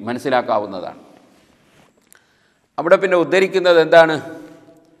വെച്ച് മനസ്സിലാക്കാവുന്നതാണ്. അവിടെ പിന്നെ ഉദ്ധരിക്കുന്നത് എന്താണ്?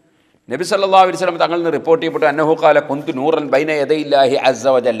 നബി സല്ലല്ലാഹു അലൈഹി വസല്ലം തങ്ങളിൽ നിന്ന് റിപ്പോർട്ട് ചെയ്യപ്പെട്ടു, അന്നഹു ഖാല കുന്തു നൂറൻ ബൈന യദയില്ലാഹി അസ്സ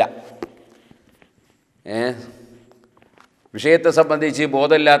വജല്ല. വിഷയത്തെ സംബന്ധിച്ച്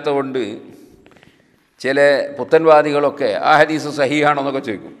ബോധമില്ലാത്തതുകൊണ്ട് ചില പുത്തൻവാദികളൊക്കെ ആ ഹദീസ് സഹീഹാണോ എന്നൊക്കെ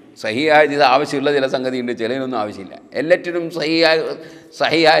ചോദിക്കും. സഹീഹായ ഹദീസ് ആവശ്യമുള്ള ചില സംഗതിയുണ്ട്, ചിലതിനൊന്നും ആവശ്യമില്ല. എല്ലാറ്റിനും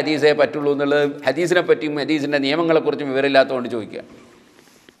സഹീഹായ ഹദീസേ പറ്റുള്ളൂ എന്നുള്ളത് ഹദീസിനെ പറ്റിയും ഹദീസിൻ്റെ നിയമങ്ങളെക്കുറിച്ചും വിവരമില്ലാത്തതുകൊണ്ട് ചോദിക്കുക.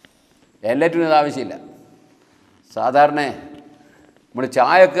 എല്ലാറ്റിനും ഇത് ആവശ്യമില്ല. സാധാരണ നമ്മൾ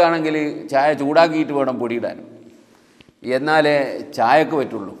ചായക്ക് ആണെങ്കിൽ ചായ ചൂടാക്കിയിട്ട് വേണം പൊടിയിടാനും, എന്നാലേ ചായക്ക്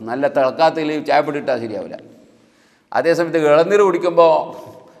പറ്റുള്ളൂ. നല്ല തിളക്കാത്തതിൽ ചായപ്പൊടി ഇട്ടാൽ ശരിയാവില്ല. അതേസമയത്ത് ഇളനീർ കുടിക്കുമ്പോൾ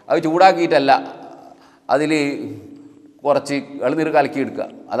അത് ചൂടാക്കിയിട്ടല്ല, അതിൽ കുറച്ച് ഇളനീർ കലക്കിയെടുക്കുക,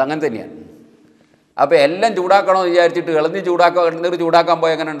 അതങ്ങനെ തന്നെയാണ്. അപ്പോൾ എല്ലാം ചൂടാക്കണമെന്ന് വിചാരിച്ചിട്ട് ഇളനീർ ചൂടാക്കാൻ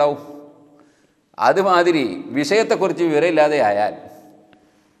പോയാൽ എങ്ങനെ ഉണ്ടാവും? അതുമാതിരി വിഷയത്തെക്കുറിച്ച് വിവരമില്ലാതെ ആയാൽ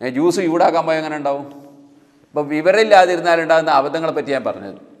ജ്യൂസ് ചൂടാക്കാൻ പോയാൽ എങ്ങനെ ഉണ്ടാവും? അപ്പോൾ വിവരമില്ലാതിരുന്നാലുണ്ടാകുന്ന അബദ്ധങ്ങളെ പറ്റി ഞാൻ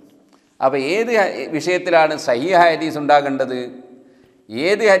പറഞ്ഞത്. അപ്പോൾ ഏത് വിഷയത്തിലാണ് സഹീഹ ഹദീസ് ഉണ്ടാകേണ്ടത്,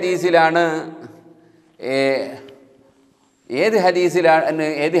 ഏത് ഹദീസിലാണ്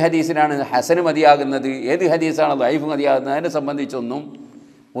ഹസന് മതിയാകുന്നത്, ഏത് ഹദീസാണ് ദഈഫ് മതിയാകുന്നത്, അതിനെ സംബന്ധിച്ചൊന്നും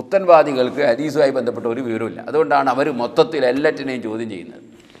പുത്തൻവാദികൾക്ക് ഹദീസുമായി ബന്ധപ്പെട്ട ഒരു വിവരമില്ല. അതുകൊണ്ടാണ് അവർ മൊത്തത്തിൽ എല്ലാറ്റിനെയും ചോദ്യം ചെയ്യുന്നത്.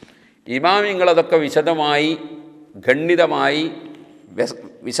 ഇമാമിങ്ങളതൊക്കെ വിശദമായി ഖണ്ഡിതമായി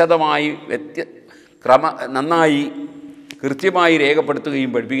വിശദമായി നന്നായി കൃത്യമായി രേഖപ്പെടുത്തുകയും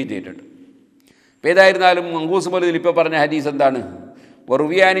പഠിപ്പിക്കുകയും ചെയ്തിട്ടുണ്ട്. ഇപ്പോൾ ഏതായിരുന്നാലും മങ്കൂസ് മൗലിദിൽ ഇപ്പോൾ പറഞ്ഞ ഹദീസ് എന്താണ്?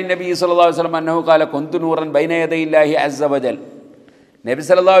 വറുവിയാനി നബി സല്ലല്ലാഹു അലൈഹി വസല്ലം അന്നഹു ഖാല കുന്തു നൂറൻ ബൈന യദയില്ലാഹി അസ്സ വജൽ. നബി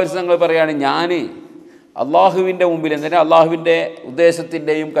സല്ലല്ലാഹു അലൈഹി വസല്ലം പറയുകയാണ്, ഞാൻ അള്ളാഹുവിൻ്റെ മുമ്പിൽ, എന്തിനാ അള്ളാഹുവിൻ്റെ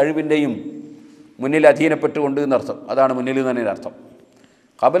ഉദ്ദേശത്തിൻ്റെയും കഴിവിൻ്റെയും മുന്നിൽ അധീനപ്പെട്ടുകൊണ്ട് എന്നർത്ഥം. അതാണ് മുന്നിൽ തന്നെ അർത്ഥം.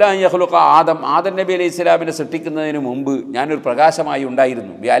 ഖബല അൻ യഖ്ലുഖ ആദം നബി അലൈഹി സ്വലാമിനെ സൃഷ്ടിക്കുന്നതിന് മുമ്പ് ഞാനൊരു പ്രകാശമായി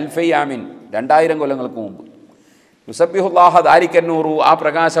ഉണ്ടായിരുന്നു. ബി അൽഫൈ ആമിൻ, 2000 കൊല്ലങ്ങൾക്ക് മുമ്പ്. യുസബ്ബിഹുല്ലാഹ ദാലിക്കൻ നൂറു, ആ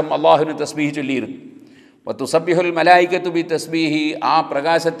പ്രകാശം അള്ളാഹുവിന് തസ്ബീഹ് ചൊല്ലിയിരുന്നു. വതുസബ്ബിഹുൽ മലായികത്തു ബി തസ്ബീഹി, ആ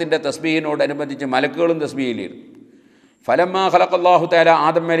പ്രകാശത്തിൻ്റെ തസ്ബീഹിനോടനുബന്ധിച്ച് മലക്കുകളും തസ്ബീഹ് ചൊല്ലിയിരുന്നു. ഫലമ്മാ ഖലഖല്ലാഹു തആല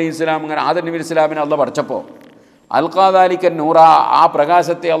ആദം അലൈഹി സ്വലാം, അങ്ങനെ ആദം നബി അലൈഹി സ്വലാമിനെ അള്ളാഹ് പഠിച്ചപ്പോൾ അൽഖാ ദാലിക്കൻ നൂറ, ആ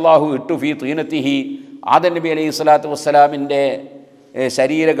പ്രകാശത്തെ അള്ളാഹു ഇട്ടു ഫീ തീനത്തിഹി, ആദം നബി അലൈഹി സ്വലാത്തു വസ്സലാമിൻ്റെ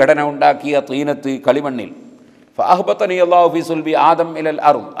ശരീരഘടന ഉണ്ടാക്കിയ തീനത്ത്, കളിമണ്ണിൽ. ഫഅഹ്ബതനി അല്ലാഹു ഫീ സുൽബി ആദം ഇലൽ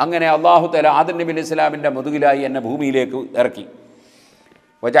അർദ്. അങ്ങനെ അല്ലാഹു തആല ആദം നബി അലൈഹി സ്വലാമിൻ്റെ മുതുകിലായി എന്നെ ഭൂമിയിലേക്ക് ഇറക്കി.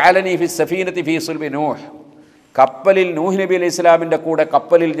 വജഅലനി ഫി സഫീനത്തി ഫീ സുൽബി നൂഹ്. കപ്പലിൽ നൂഹ് നബി അലൈഹി സ്വലാമിൻ്റെ കൂടെ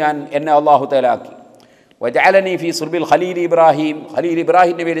കപ്പലിൽ എന്നെ അല്ലാഹു തആല ആക്കി. വജഅലനി ഫീ സുൽബിൽ ഖലീൽ ഇബ്രാഹിം. ഖലീൽ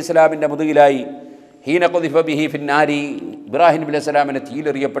ഇബ്രാഹിം നബി അലൈഹി സ്വലാമിൻ്റെ മുതുകിലായി. ഹീന ഖുദിഫ ബിഹി ഫിന്നാരി. ഇബ്രാഹിം നബി അലൈഹി സ്വലാമിനെ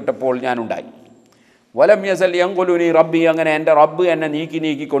തീയിലെറിയപ്പെട്ടപ്പോൾ ഞാനുണ്ടായി. വലം യസൽ യൻഖുലുനി റബ്ബി. അങ്ങനെ എൻ്റെ റബ്ബ് എന്നെ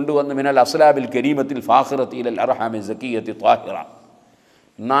നീക്കി കൊണ്ടുവന്ന് മിനൽ അസ്ലാബിൽ കരീമത്തിൽ ഫാഖിറത്തി ഇലൽ അർഹാമി സക്കിയത്തി ത്വാഹിറ.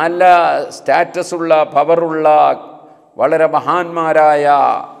 നല്ല സ്റ്റാറ്റസുള്ള പവറുള്ള വളരെ മഹാന്മാരായ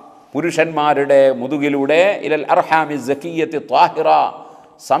പുരുഷന്മാരുടെ മുതുകിലൂടെ ഇലൽ അർഹാമി സക്കിയത്തി ത്വാഹിറ,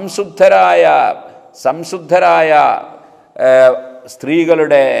 സംശുദ്ധരായ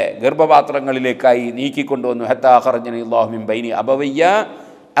സ്ത്രീകളുടെ ഗർഭപാത്രങ്ങളിലേക്കായി നീക്കിക്കൊണ്ടുവന്നു. ഹത്താ ഖറജനി അല്ലാഹു മിൻ ബൈനി അബവയ്യ.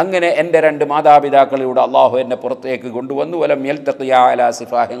 അങ്ങനെ എൻ്റെ രണ്ട് മാതാപിതാക്കളിലൂടെ അള്ളാഹു എന്നെ പുറത്തേക്ക് കൊണ്ടുവന്നു. വലം യൽതഖിയ അലാ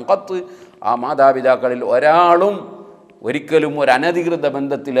സിഫാഹിൻ ഖത്ത്. ആ മാതാപിതാക്കളിൽ ഒരാളും ഒരിക്കലും ഒരു അനധികൃത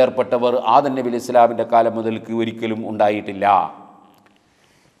ബന്ധത്തിലേർപ്പെട്ടവർ ആദം നബി അലൈഹി സ്വലാമിൻ്റെ കാലം മുതൽക്ക് ഒരിക്കലും ഉണ്ടായിട്ടില്ല.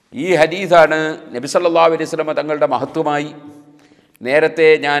 ഈ ഹദീസാണ് നബി സല്ലല്ലാഹു അലൈഹി വസല്ലം തങ്ങളുടെ മഹത്വമായി നേരത്തെ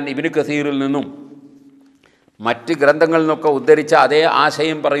ഞാൻ ഇബ്നു കസീറിൽ നിന്നും മറ്റ് ഗ്രന്ഥങ്ങളിൽ നിന്നൊക്കെ ഉദ്ധരിച്ച അതേ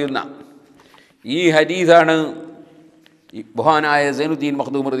ആശയം പറയുന്ന ഈ ഹദീസാണ് ബുഹാനായ സൈനുദ്ദീൻ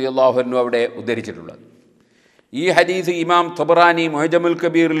മഖ്ദൂം റളിയല്ലാഹു അൻഹു അവിടെ ഉദ്ധരിച്ചിട്ടുള്ളത്. ഈ ഹദീസ് ഇമാം തബറാനി മുഅ്ജമുൽ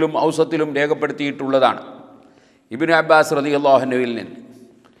കബീറിലും ഔസത്തിലും രേഖപ്പെടുത്തിയിട്ടുള്ളതാണ്. ഇബ്നു അബ്ബാസ് റളിയല്ലാഹു അൻഹുവിൽ നിന്ന്.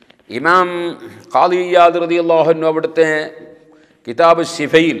 ഇമാം ഖാദി ഇയാദ് റളിയല്ലാഹു അൻഹു അവിടുത്തെ കിതാബ്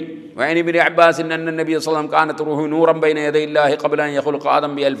ശിഫയിൽ وعن ابن عباس أن النبي صلى الله عليه وسلم كانت روحه نورا بين يدي الله قبل أن يخلق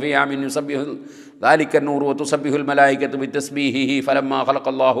آدم ب1000 عام يسبح ذلك النور وتسبح الملائكة بتسبيحه فلما خلق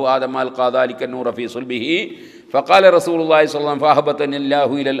الله آدم ألقى ذلك النور في صلبه فقال رسول الله صلى الله عليه وسلم فأهبطني الله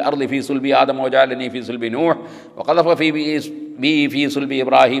إلى الأرض في صلب آدم وجعلني في صلب نوح وقذف بي في صلب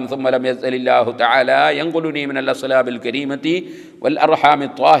إبراهيم ثم لم يزل الله تعالى ينقلني من الأصلاب الكريمة والأرحام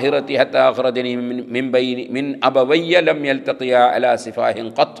الطاهرة حتى أخرجني من أبوي لم يلتقيا على سفاه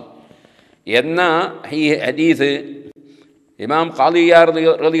قط. എന്ന ഈ ഹദീസ് ഇമാം ഖാദി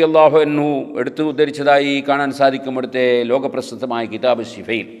റളിയല്ലാഹു അൻഹു എടുത്തു ഉദ്ധരിച്ചതായി കാണാൻ സാധിക്കും ഇവിടുത്തെ ലോകപ്രസിദ്ധമായ കിതാബ്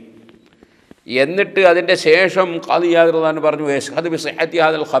ശിഫയിൽ. എന്നിട്ട് അതിൻ്റെ ശേഷം ഖാദി റളിയല്ലാഹു പറഞ്ഞു യശ്ഹദു ബിസിഹ്ഹത്തി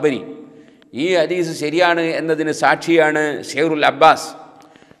ഹാദൽ ഖബരി. ഈ ഹദീസ് ശരിയാണ് എന്നതിന് സാക്ഷിയാണ് ഷെയ്ഖുൽ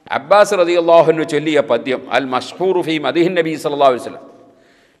അബ്ബാസ് റളിയല്ലാഹു അൻഹു ചൊല്ലിയ പദ്യം അൽ മശ്ഹൂറു ഫീ മദ്ഹിൻ നബി സല്ലല്ലാഹു അലൈഹി വസല്ലം.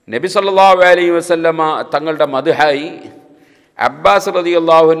 നബി സല്ലല്ലാഹു അലൈഹി വസല്ലമ തങ്ങളുടെ മദ്ഹായി അബ്ബാസ്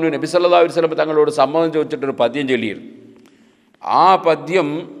റളിയല്ലാഹു അൻഹു നബി സല്ലല്ലാഹു അലൈഹി വസല്ലം തങ്ങളോട് സമ്മതം ചോദിച്ചിട്ടൊരു പദ്യം ചൊല്ലിയിരുന്നു. ആ പദ്യം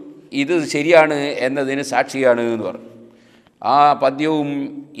ഇത് ശരിയാണ് എന്നതിന് സാക്ഷിയാണ് എന്ന് പറഞ്ഞു. ആ പദ്യവും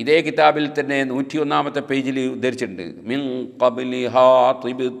ഇതേ കിതാബിൽ തന്നെ 101-ാമത്തെ പേജിൽ ഉദ്ധരിച്ചിട്ടുണ്ട്. മിൻ ഖബ്ലിഹാ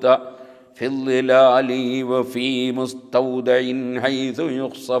തിബ്ത ഫിൽലാലി വഫീ മുസ്തൗദഇൻ ഹൈസു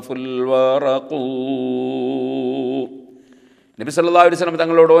യുഖ്സഫുൽ വറഖു. നബി സല്ലല്ലാഹു അലൈഹി വസല്ലം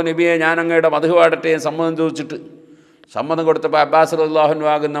തങ്ങളോട് നബിയെ ഞാൻ അങ്ങയുടെ മദ്ഹ് പാടട്ടെ സമ്മതം ചോദിച്ചിട്ട് സമ്മതം കൊടുത്തപ്പോൾ അബ്ബാസ് റളിയല്ലാഹു അൻഹു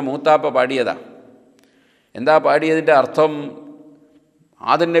ആകുന്ന മൂത്താപ്പ പാടിയതാ. എന്താ പാടിയതിൻ്റെ അർത്ഥം?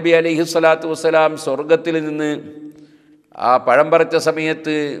 ആദം നബി അലൈഹി സ്വലാത്തു വസ്സലാം സ്വർഗത്തിൽ നിന്ന് ആ പഴം പറിച്ച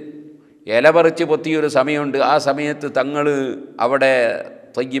സമയത്ത് ഇല പറിച്ച് പൊത്തിയൊരു സമയമുണ്ട്. ആ സമയത്ത് തങ്ങൾ അവിടെ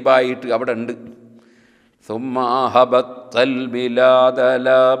തയ്യിബായിട്ട് അവിടെ ഉണ്ട്. ثم هبط البلاد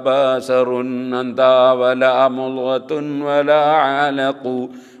لا بشر أنت ولا مضغة ولا علق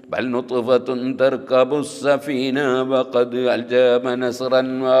بل نطفة تركب السفينة وقد ألجم نصرا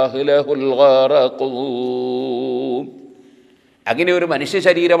وأهله الغرق. അങ്ങനെ ഒരു മനുഷ്യ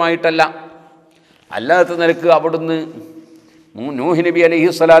ശരീരമായിട്ടല്ല, അല്ലാത്ത നിലക്ക് അവിടുന്ന് നൂഹ് നബി അലൈഹി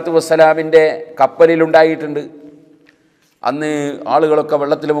സ്വലാത്തു വസ്സലാമിൻ്റെ കപ്പലിലുണ്ടായിട്ടുണ്ട്. അന്ന് ആളുകളൊക്കെ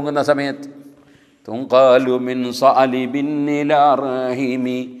വെള്ളത്തിൽ മുങ്ങുന്ന സമയത്ത് തുൻഖാലു മിൻ സാലിബിൻ ഇലാ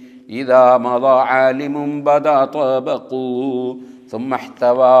റഹീമി ഇദാ മദാ ആലിമുൻ ബദാ തബഖു ثم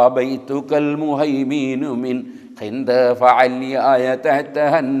احتوى بيتك المهيمين من خندف علياي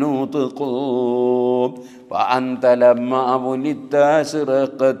تحتها النطق وأنت لما ولدت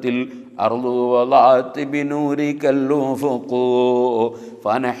أشرقت الأرض وضعت بنورك الأفق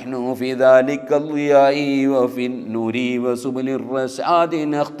فنحن في ذلك الضياء وفي النور وسبل الرشاد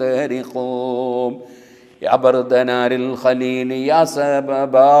نخترق يا برد نار الخليل يا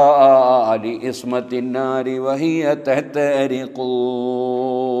سببا لإصمة النار وهي تحترق.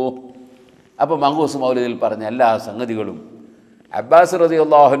 അപ്പോൾ മങ്കൂസ് മൗലിദിൽ പറഞ്ഞ എല്ലാ സംഗതികളും അബ്ബാസ്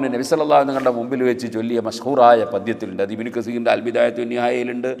റളിയല്ലാഹു അൻഹു നബി സല്ലല്ലാഹു അലൈഹി വസല്ലം മുമ്പിൽ വെച്ച് ചൊല്ലിയ മഷ്ഹൂറായ പദ്യത്തിലുണ്ട്. അത് ഇബ്നു കസീറിൻ്റെ അൽ ബിദായത്തു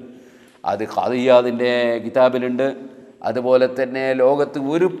നിഹായയിലുണ്ട്, അത് ഖാദി ഇയാദിൻ്റെ കിതാബിലുണ്ട്. അതുപോലെ തന്നെ ലോകത്ത്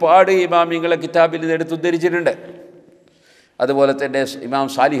ഒരുപാട് ഇമാമിങ്ങളെ കിതാബിൽ നിന്ന് എടുത്ത് ഉദ്ധരിച്ചിട്ടുണ്ട്. അതുപോലെ തന്നെ ഇമാം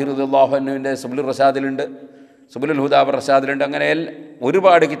സാലിഹ് റളിയല്ലാഹു അൻഹുവിൻ്റെ സുബുലുർ റഷാദിലുണ്ട്, സുബുലുൽ ഹുദാ റഷാദിലുണ്ട്. അങ്ങനെ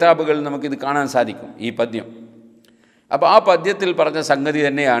ഒരുപാട് കിതാബുകൾ നമുക്കിത് കാണാൻ സാധിക്കും. ഈ പദ്യം അപ്പോൾ ആ പദ്യത്തിൽ പറഞ്ഞ സംഗതി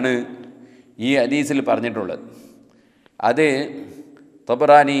തന്നെയാണ് ഈ ഹദീസിൽ പറഞ്ഞിട്ടുള്ളത്. അത്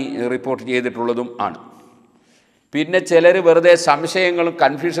തബറാനി റിപ്പോർട്ട് ചെയ്തിട്ടുള്ളതും ആണ്. പിന്നെ ചിലർ വെറുതെ സംശയങ്ങളും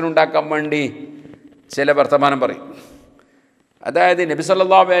കൺഫ്യൂഷൻ ഉണ്ടാക്കാൻ വേണ്ടി ചില വർത്തമാനം പറയും. അതായത് നബി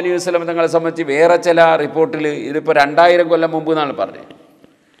സല്ലല്ലാഹു അലൈഹി വസല്ലം തങ്ങളെ സംബന്ധിച്ച് വേറെ ചില റിപ്പോർട്ടിൽ ഇതിപ്പോൾ 2000 കൊല്ലം മുമ്പ് എന്നാണ് പറഞ്ഞത്.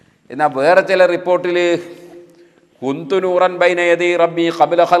 എന്നാൽ വേറെ ചില റിപ്പോർട്ടിൽ കുന്തു നൂറൻ ബൈന യദി റബ്ബി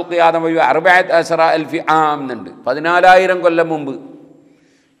ഖബ്ല ഖൽഖി ആദം വ 14,000 ആം എന്നുണ്ട്. 14,000 കൊല്ലം മുമ്പ്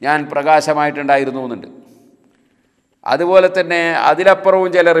ഞാൻ പ്രകാശമായിട്ടുണ്ടായിരുന്നു എന്നുണ്ട്. അതുപോലെ തന്നെ അതിലപ്പുറവും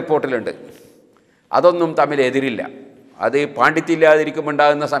ചില റിപ്പോർട്ടിലുണ്ട്. അതൊന്നും തമ്മിൽ എതിരില്ല. അത് പാണ്ഡിത്യമില്ലാതിരിക്കുമ്പോൾ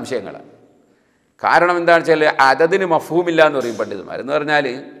ഉണ്ടാകുന്ന സംശയങ്ങളാണ്. കാരണം എന്താണെന്ന് വെച്ചാൽ അതതിന് മഫ്ഹൂമില്ല എന്ന് പറയും പണ്ഡിതന്മാർ. എന്ന് പറഞ്ഞാൽ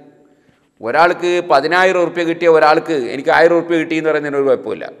ഒരാൾക്ക് 10,000 ഉറുപ്പ്യ കിട്ടിയ ഒരാൾക്ക് എനിക്ക് 1000 ഉറുപ്പ്യ കിട്ടിയെന്ന് പറയുന്നതിന് ഒരു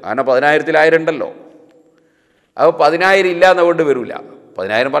കുഴപ്പമില്ല. കാരണം 10,000-ൽ 1000 ഉണ്ടല്ലോ. അപ്പോൾ 10,000 ഇല്ല എന്നുകൊണ്ട് വരില്ല.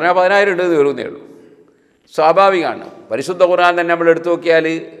 10,000 പറഞ്ഞാൽ 10,000 ഉണ്ട് എന്ന് വരുന്നേ ഉള്ളൂ. സ്വാഭാവികമാണ്. പരിശുദ്ധ ഖുർആൻ തന്നെ നമ്മൾ എടുത്തു നോക്കിയാൽ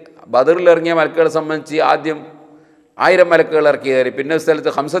ബദറിൽ ഇറങ്ങിയ മലക്കുകളെ സംബന്ധിച്ച് ആദ്യം 1000 മലക്കുകൾ ഇറക്കി കയറി. പിന്നെ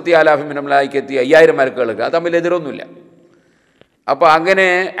സ്ഥലത്ത് 50,000 മിനമലായിക്കെത്തി 5000 മലക്കുകൾ ഇറക്കി. അത് തമ്മിൽ എതിരൊന്നുമില്ല. അപ്പോൾ അങ്ങനെ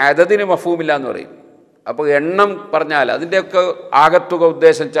അതതിന് മഫ്ഹൂമില്ല എന്ന് പറയും. അപ്പോൾ എണ്ണം പറഞ്ഞാൽ അതിൻ്റെയൊക്കെ ആകത്തുക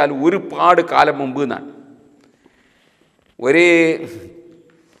ഉദ്ദേശിച്ചാൽ ഒരുപാട് കാലം മുമ്പ് എന്നാണ്. ഒരു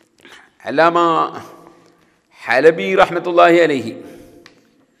അല്ലാമ ഹലബി റഹ്മത്തുള്ളാഹി അലൈഹി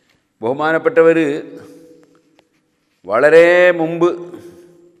ബഹുമാനപ്പെട്ടവർ വളരെ മുമ്പ്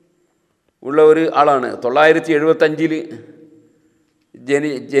ഉള്ള ഒരു ആളാണ്. 975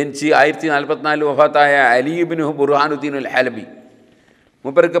 ജനിച്ച് 1044 വഫാത്തായ അലി ഇബ്നു ബുർഹാനുദ്ദീൻ അൽ ഹലബി.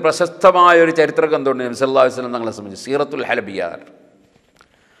 മൂപ്പർക്ക് പ്രശസ്തമായ ഒരു ചരിത്ര ഗ്രന്ഥമുണ്ട് നബി സല്ലല്ലാഹു അലൈഹി വസല്ലം തങ്ങളെ സംബന്ധിച്ച്, സീറത്തുൽ ഹലബിയ.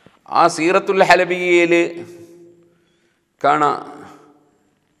 ആ സീറത്തുൽ ഹലബിയയിൽ കാണാം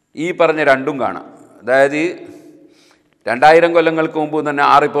ഈ പറഞ്ഞ രണ്ടും കാണാം. അതായത് 2000 കൊല്ലങ്ങൾക്ക് മുമ്പ് എന്ന് പറഞ്ഞാൽ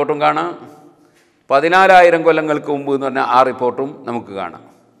ആ റിപ്പോർട്ടും കാണാം, 14,000 കൊല്ലങ്ങൾക്ക് മുമ്പ് എന്ന് പറഞ്ഞാൽ ആ റിപ്പോർട്ടും നമുക്ക് കാണാം.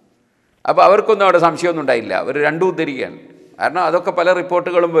 അപ്പോൾ അവർക്കൊന്നും അവിടെ സംശയമൊന്നും ഉണ്ടായില്ല. അവർ രണ്ടും ഉദ്ധരിക്കുകയാണ്. കാരണം അതൊക്കെ പല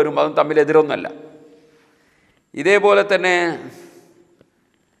റിപ്പോർട്ടുകളും വരും, അതും തമ്മിൽ എതിരൊന്നല്ല. ഇതേപോലെ തന്നെ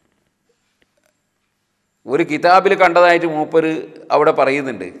ഒരു കിതാബിൽ കണ്ടതായിട്ട് മൂപ്പര് അവിടെ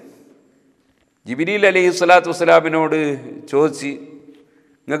പറയുന്നുണ്ട്. ജിബ്രീൽ അലൈഹി സ്വലാത്തു വസ്സലാമിനോട് ചോദിച്ച്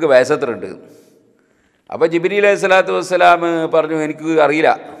നിങ്ങൾക്ക് വയസ്സെത്രയുണ്ട്? അപ്പോൾ ജിബ്രീൽ അലൈഹി സ്വലാത്തു വസ്സലാം പറഞ്ഞു എനിക്ക് അറിയില്ല,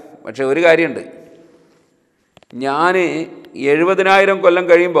 പക്ഷേ ഒരു കാര്യമുണ്ട്, ഞാൻ 70,000 കൊല്ലം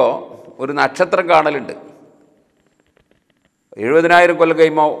കഴിയുമ്പോൾ ഒരു നക്ഷത്രം കാണലുണ്ട്. 70,000 കൊല്ലം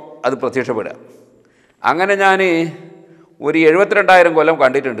കഴിയുമ്പോൾ അത് പ്രത്യക്ഷപ്പെടുക. അങ്ങനെ ഞാൻ ഒരു 72,000 കൊല്ലം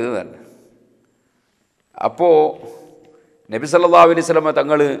കണ്ടിട്ടുണ്ട് എന്ന് പറഞ്ഞു. അപ്പോൾ നബി സല്ലല്ലാഹു അലൈഹി വസല്ലം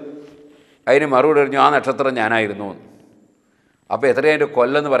തങ്ങൾ അതിന് മറുപടി പറഞ്ഞു ആ നക്ഷത്രം ഞാനായിരുന്നു. അപ്പോൾ എത്രയും അതിൻ്റെ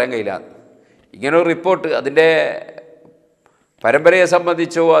കൊല്ലെന്ന് പറയാൻ കഴിയില്ല. ഇങ്ങനൊരു റിപ്പോർട്ട് അതിൻ്റെ പരമ്പരയെ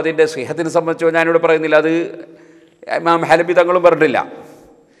സംബന്ധിച്ചോ അതിൻ്റെ സിഹത്തിനെ സംബന്ധിച്ചോ ഞാനിവിടെ പറയുന്നില്ല. അത് ഇമാം ഹലബി തങ്ങളും പറഞ്ഞിട്ടില്ല.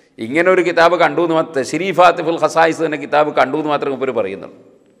 ഇങ്ങനെ ഒരു കിതാബ് കണ്ടു എന്ന് മാത്രം, തശ്രീഫാത്ത് ഫിൽ ഖസായിസ് എന്ന കിതാബ് കണ്ടു എന്ന് മാത്രമേ മുമ്പ് പറയുന്നുള്ളൂ.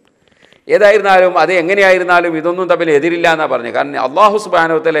 ഏതായിരുന്നാലും അത് എങ്ങനെയായിരുന്നാലും ഇതൊന്നും തമ്മിൽ എതിരില്ല എന്നാണ് പറഞ്ഞത്. കാരണം അള്ളാഹു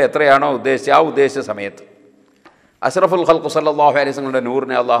സുബ്ഹാനഹു വ തആല എത്രയാണോ ഉദ്ദേശിച്ചത് ആ ഉദ്ദേശിച്ച സമയത്ത് അഷ്റഫുൽ ഖൽഖ് സല്ലല്ലാഹു അലൈഹി വസല്ലമയുടെ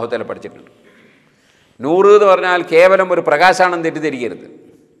നൂറിനെ അള്ളാഹു തആല പഠിച്ചിട്ടുണ്ട്. നൂറ് എന്ന് പറഞ്ഞാൽ കേവലം ഒരു പ്രകാശമാണെന്ന് തെറ്റിദ്ധരിക്കരുത്.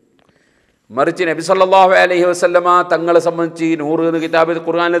 മറിച്ച് നബി സല്ലല്ലാഹു അലൈഹി വസല്ലമ തങ്ങളെ സംബന്ധിച്ച് നൂറ് എന്ന് കിതാബിൽ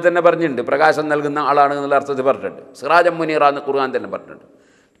ഖുർആനിൽ തന്നെ പറഞ്ഞിട്ടുണ്ട്. പ്രകാശം നൽകുന്ന ആളാണ് എന്നുള്ള അർത്ഥത്തിൽ പറഞ്ഞിട്ടുണ്ട്. സിറാജം മുനീറ എന്ന് ഖുർആൻ തന്നെ പറഞ്ഞിട്ടുണ്ട്.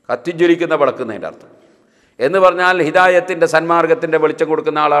 കത്തിജ്വലിക്കുന്ന വിളക്കുന്നതിൻ്റെ അർത്ഥം എന്ന് പറഞ്ഞാൽ ഹിദായത്തിൻ്റെ സന്മാർഗത്തിൻ്റെ വെളിച്ചം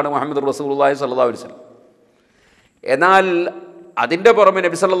കൊടുക്കുന്ന ആളാണ് മുഹമ്മദ് റസൂലുള്ളാഹി സ്വല്ലല്ലാഹു അലൈഹി വസല്ലം. എന്നാൽ അതിൻ്റെ പുറമെ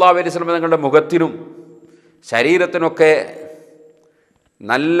നബി സല്ലല്ലാഹു അലൈഹി വസല്ലം തങ്ങളുടെ മുഖത്തിനും ശരീരത്തിനൊക്കെ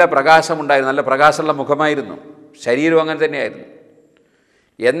നല്ല പ്രകാശമുണ്ടായിരുന്നു. നല്ല പ്രകാശമുള്ള മുഖമായിരുന്നു. ശരീരം അങ്ങനെ തന്നെയായിരുന്നു.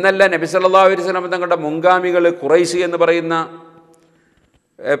 എന്നല്ല നബി സല്ലല്ലാഹു അലൈഹി വസല്ലം തങ്ങളുടെ മുൻഗാമികൾ ഖുറൈശി എന്ന് പറയുന്ന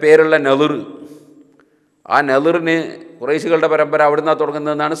പേരുള്ള നളിർ, ആ നളിറിന് ഖുറൈശികളുടെ പരമ്പര അവിടുന്ന്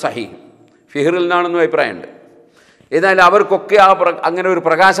തുടങ്ങുന്നതെന്നാണ് സഹീഹ്. ഫിഹ്റിൽ നിന്നാണെന്നും അഭിപ്രായമുണ്ട്. എന്നാൽ അവർക്കൊക്കെ അങ്ങനെ ഒരു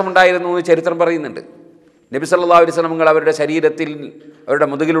പ്രകാശമുണ്ടായിരുന്നു എന്ന് ചരിത്രം പറയുന്നുണ്ട്. നബി സല്ലല്ലാഹു അലൈഹി വസല്ലം അവരുടെ ശരീരത്തിൽ അവരുടെ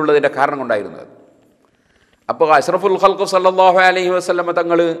മുതുകിലുള്ളതിൻ്റെ കാരണം കൊണ്ടായിരുന്നത്. അപ്പോൾ അഷ്റഫുൽ ഖൽഖ് സല്ലല്ലാഹു അലൈഹി വസല്ലം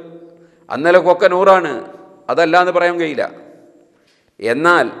തങ്ങൾ അന്നലക്കൊക്കെ നൂറാണ്, അതല്ല എന്ന് പറയാൻ കഴിയില്ല.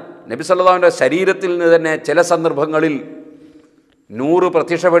 എന്നാൽ നബി സല്ലല്ലാഹുവിൻ്റെ ശരീരത്തിൽ നിന്ന് തന്നെ ചില സന്ദർഭങ്ങളിൽ നൂറ്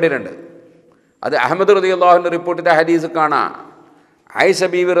പ്രത്യക്ഷപ്പെട്ടിട്ടുണ്ട്. അത് അഹമ്മദ് റളിയല്ലാഹുവിൻ്റെ റിപ്പോർട്ടിൻ്റെ ഹദീസ് കാണാം. ആയിഷ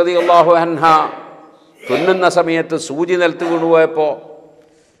ബീവി റളിയല്ലാഹു അൻഹ തുന്നുന്ന സമയത്ത് സൂചി നിലത്ത് വീണുപോയപ്പോൾ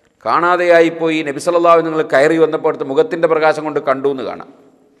കാണാതെയായിപ്പോയി. നബി സല്ലല്ലാഹു അലൈഹി വസല്ലം കയറി വന്നപ്പോൾ അടുത്ത് മുഖത്തിൻ്റെ പ്രകാശം കൊണ്ട് കണ്ടു എന്ന് കാണാം.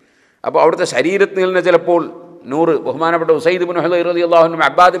 അപ്പോൾ അവിടുത്തെ ശരീരത്തിൽ നിന്ന് ചിലപ്പോൾ നൂറ് ബഹുമാനപ്പെട്ട ഉസൈദ് ഇബ്നു ഹുദൈർ റളിയല്ലാഹു അൻഹു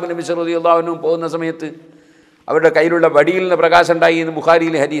അബ്ബാദ് ഇബ്നു ബിശ്ർ റളിയല്ലാഹു അൻഹു പോകുന്ന സമയത്ത് അവരുടെ കയ്യിലുള്ള വടിയിൽ നിന്ന് പ്രകാശം ഉണ്ടായി എന്ന്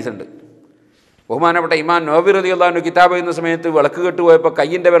ബുഖാരിയിൽ ഹദീസുണ്ട്. ബഹുമാനപ്പെട്ട ഇമാം നവവി റളിയല്ലാഹു അൻഹു കിതാബ് എഴുതുന്ന സമയത്ത് വിളക്ക് കെട്ടുപോയപ്പോൾ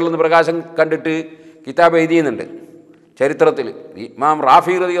കയ്യിൻ്റെ വിരലിൽ നിന്ന് പ്രകാശം കണ്ടിട്ട് കിതാബ് എഴുതിയുന്നുണ്ട്. ചരിത്രത്തിൽ ഇമാം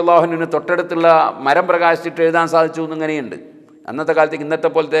റാഫി റളിയല്ലാഹു അൻഹുവിന് തൊട്ടടുത്തുള്ള മരം പ്രകാശിച്ചിട്ട് എഴുതാൻ സാധിച്ചു എന്നിങ്ങനെയുണ്ട്. അന്നത്തെ കാലത്തേക്ക് ഇന്നത്തെ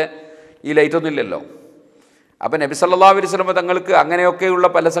പോലത്തെ ഈ ലൈറ്റൊന്നും ഇല്ലല്ലോ. അപ്പം നബി സല്ലല്ലാഹു അലൈഹി വസല്ലം തങ്ങൾക്ക് അങ്ങനെയൊക്കെയുള്ള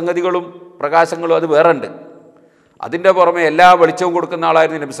പല സംഗതികളും പ്രകാശങ്ങളും അത് വേറെ ഉണ്ട്. അതിൻ്റെ പുറമെ എല്ലാ വെളിച്ചവും കൊടുക്കുന്ന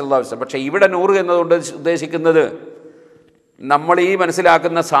ആളായിരുന്നു നബി സല്ലല്ലാഹു അലൈഹി വസല്ലം. പക്ഷേ ഇവിടെ നൂറ് എന്നതുകൊണ്ട് ഉദ്ദേശിക്കുന്നത് നമ്മൾ ഈ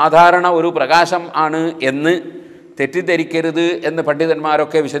മനസ്സിലാക്കുന്ന സാധാരണ ഒരു പ്രകാശം ആണ് എന്ന് തെറ്റിദ്ധരിക്കരുത് എന്ന്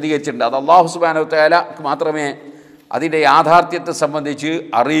പണ്ഡിതന്മാരൊക്കെ വിശദീകരിച്ചിട്ടുണ്ട്. അത് അല്ലാഹു സുബ്ഹാനഹു വ തആലക്ക് മാത്രമേ അതിൻ്റെ യാഥാർത്ഥ്യത്തെ സംബന്ധിച്ച്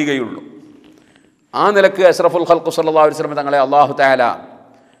അറിയുകയുള്ളൂ. ആ നിലക്ക് അഷ്റഫുൽ ഖൽഖ് സല്ലല്ലാഹു അലൈഹി വസല്ലം തങ്ങളെ അല്ലാഹു തആല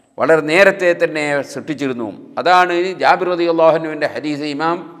വളരെ നേരത്തെ തന്നെ സൃഷ്ടിച്ചിരുന്നു. അതാണ് ജാബിർ റളിയല്ലാഹു അൻഹുവിൻ്റെ ഹദീസ്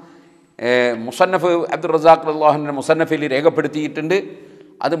ഇമാം മുസന്നഫ് അബ്ദുർ റസാഖ് റളിയല്ലാഹു അൻഹുവിൻ്റെ മുസന്നഫിൽ രേഖപ്പെടുത്തിയിട്ടുണ്ട്.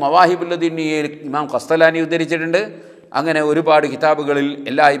 അത് മവാഹിബുല്ലദീനിൽ ഇമാം ഖസ്തലാനി ഉദ്ധരിച്ചിട്ടുണ്ട്. അങ്ങനെ ഒരുപാട് കിതാബുകളിൽ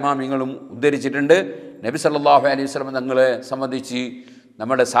എല്ലാ ഇമാമിങ്ങളും ഉദ്ധരിച്ചിട്ടുണ്ട്. നബി സല്ലല്ലാഹു അലൈഹി വസല്ലം തങ്ങളെ സംബന്ധിച്ച്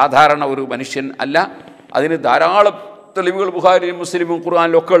നമ്മുടെ സാധാരണ ഒരു മനുഷ്യൻ അല്ല. അതിന് ധാരാളം തെളിവുകൾ ബുഖാരിയും മുസ്ലിമും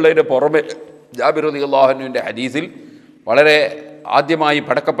ഖുർആനിലും ഒക്കെ ഉള്ളതിൻ്റെ പുറമെ ജാബിർ റളിയല്ലാഹു അൻഹുവിൻ്റെ ഹദീസിൽ വളരെ ആദ്യമായി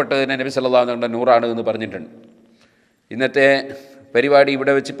പടക്കപ്പെട്ടതിനെ നബി സല്ലല്ലാഹു അലൈഹി വസല്ലം നൂറാണ് എന്ന് പറഞ്ഞിട്ടുണ്ട്. ഇന്നത്തെ പരിപാടി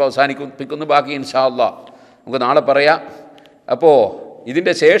ഇവിടെ വെച്ച് ഇപ്പോൾ അവസാനിപ്പിക്കുന്നു. ബാക്കി ഇൻഷാ അല്ലാഹ് നമുക്ക് നാളെ പറയാം. അപ്പോൾ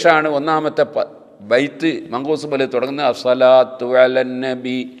ഇതിൻ്റെ ശേഷമാണ് ഒന്നാമത്തെ ബൈത്ത് മങ്കൂസ് പോലെ തുടങ്ങുന്ന അസ്സലാത്തു അലൻ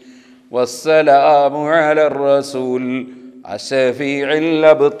നബി വസ്സലാമു അലർ റസൂൽ അശഫീഇൽ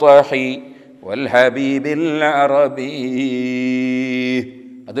അബ്തഹി വൽ ഹബീബിൽ അറബി.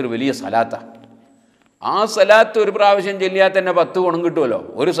 അതൊരു വലിയ സലാത്താണ്. ആ സലാത്ത് ഒരു പ്രാവശ്യം ചൊല്ലിയാൽ തന്നെ 10 ഗുണം കിട്ടുമല്ലോ.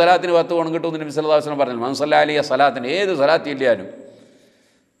 ഒരു സലാത്തിന് 10 ഗുണം കിട്ടുമെന്ന് നബി സല്ലല്ലാഹു അലൈഹി വസല്ലം പറഞ്ഞു. മൻ സല്ല അലൈഹി സലാത്തിന്, ഏത് സലാത്ത് ചൊല്ലിയാലും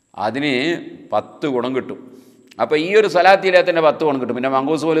അതിന് 10 ഗുണം കിട്ടും. അപ്പോൾ ഈ ഒരു സലാത്തിലെ തന്നെ 10 ഗുണം കിട്ടും. പിന്നെ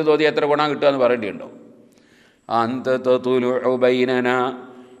മങ്കൂസ് പോലെ തോതി എത്ര ഗുണം കിട്ടുക എന്ന് പറയേണ്ടിയുണ്ടോ? അന്ത തതുലു ബൈനനാ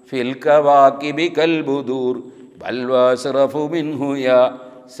ഫിൽ കവാകിബി കൽ ബുദൂർ ബൽ വസ്റഫു മിൻഹു യാ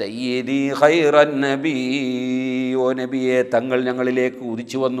സയ്യിദി ഖൈറൻ നബി. ഓ നബിയെ, തങ്ങൾ ഞങ്ങളിലേക്ക്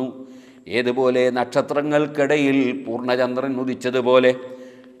ഉദിച്ചു വന്നു ഏതുപോലെ നക്ഷത്രങ്ങൾക്കിടയിൽ പൂർണ്ണചന്ദ്രൻ ഉദിച്ചതുപോലെ.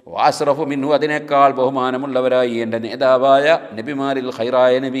 വാസ്റഫു മിൻഹു, അതിനേക്കാൾ ബഹുമാനമുള്ളവരായി എൻ്റെ നേതാവായ നബിമാരിൽ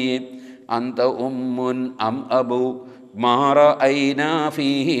ഖൈറായ നബിയെ. അന്ത ഉമ്മുൻ അം അബു മാ റഅയ്നാ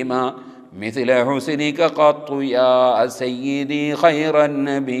ഫീഹിമാ മിസ്ല ഹുസ്നിക ഖത്തു യാ സയ്യിദി ഖൈറൻ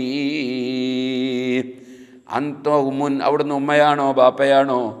നബി. അന്ത ഉമ്മുൻ, അവിടുന്ന് ഉമ്മയാണോ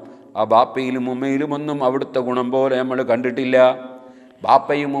ബാപ്പയാണോ? ആ ബാപ്പയിലും ഉമ്മയിലും ഒന്നും അവിടുത്തെ ഗുണം പോലെ നമ്മൾ കണ്ടിട്ടില്ല.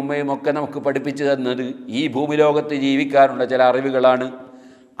 ബാപ്പയും ഉമ്മയും ഒക്കെ നമുക്ക് പഠിപ്പിച്ചു തന്നത് ഈ ഭൂമി ലോകത്ത് ജീവിക്കാനുള്ള ചില അറിവുകളാണ്,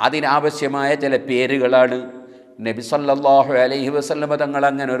 അതിനാവശ്യമായ ചില പേരുകളാണ്. നബി സല്ലല്ലാഹു അലൈഹി വസല്ലം തങ്ങൾ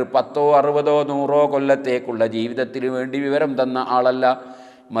അങ്ങനെ ഒരു 10, 60, 100 കൊല്ലത്തേക്കുള്ള ജീവിതത്തിന് വേണ്ടി വിവരം തന്ന ആളല്ല.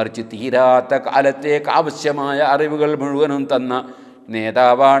 മറിച്ച് തീരാത്ത കാലത്തേക്ക് ആവശ്യമായ അറിവുകൾ മുഴുവനും തന്ന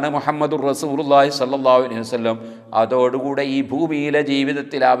നേതാവാണ് മുഹമ്മദുർ റസൂലുള്ളാഹി സ്വല്ലല്ലാഹു അലൈഹി വസല്ലം. അതോടുകൂടെ ഈ ഭൂമിയിലെ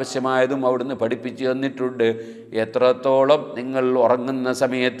ജീവിതത്തിൽ ആവശ്യമായതും അവിടുന്ന് പഠിപ്പിച്ചു തന്നിട്ടുണ്ട്. എത്രത്തോളം നിങ്ങൾ ഉറങ്ങുന്ന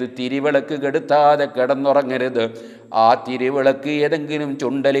സമയത്ത് തിരിവിളക്ക് കെടുത്താതെ കിടന്നുറങ്ങരുത്. ആ തിരിവിളക്ക് ഏതെങ്കിലും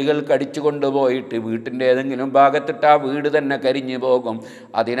ചുണ്ടലികൾ കടിച്ചു കൊണ്ടുപോയിട്ട് വീട്ടിൻ്റെ ഏതെങ്കിലും ഭാഗത്തിട്ട് ആ വീട് തന്നെ കരിഞ്ഞു പോകും.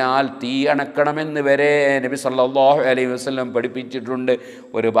 അതിനാൽ തീ അണക്കണമെന്ന് വരെ നബി സല്ലല്ലാഹു അലൈഹി വസല്ലം പഠിപ്പിച്ചിട്ടുണ്ട്.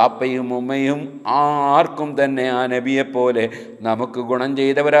 ഒരു ബാപ്പയും ഉമ്മയും ആർക്കും തന്നെ ആ നബിയെപ്പോലെ നമുക്ക് ഗുണം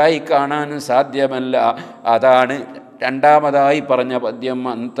ചെയ്തവരായി കാണാൻ സാധ്യമല്ല. അതാണ് രണ്ടാമതായി പറഞ്ഞ പദ്യം.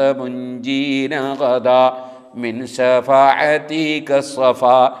 അന്ത മുൻജീന ഖദാ മിൻ ശഫാഅതിക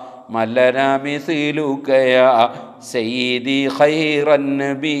സഫാ മല്ലനാ മിസ്ലുക യാ സയ്യിദി ഖൈറൻ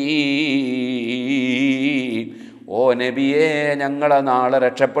നബി. ഓ നബിയെ, ഞങ്ങളെ നാളെ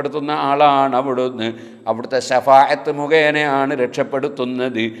രക്ഷപ്പെടുത്തുന്ന ആളാണ് അവിടുന്ന്. അവിടുത്തെ ശഫാഅത്ത് മുഖേനയാണ്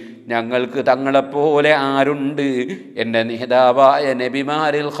രക്ഷപ്പെടുത്തുന്നത്. ഞങ്ങൾക്ക് തങ്ങളെപ്പോലെ ആരുണ്ട്? എൻ്റെ നേതാവായ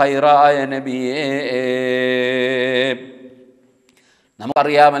നബിമാരിൽ ഖൈറായ നബിയേ.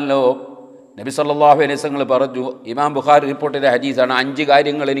 നമുക്കറിയാമല്ലോ, നബി സല്ലല്ലാഹു അലൈഹി വസല്ലം പറഞ്ഞു, ഇമാം ബുഖാരി റിപ്പോർട്ട് ചെയ്ത ഹദീസാണ്, 5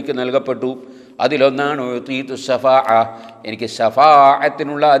 കാര്യങ്ങൾ എനിക്ക് നൽകപ്പെട്ടു. അതിലൊന്നാണ് ഉതീതു ശഫാഅ, എനിക്ക്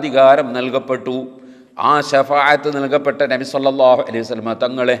ശഫാഅത്തിനുള്ള അധികാരം നൽകപ്പെട്ടു. ആ ശഫാഅത്ത് നൽകപ്പെട്ട നബി സല്ലല്ലാഹു അലൈഹി വസല്ലം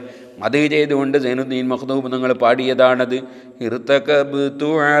തങ്ങളെ മദഹ് ചെയ്തുകൊണ്ട് സൈനുദ്ദീൻ മഖ്ദൂം നിങ്ങൾ പാടിയതാണത്. ഇർതകബ്തു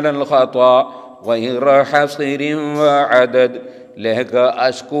അലൽ ഖതാ ഗൈറ ഹസ്രിൻ വഅദദ് ലക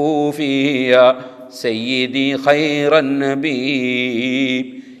അഷ്കൂ ഫിയാ സയ്യിദി ഖൈറൻ നബി.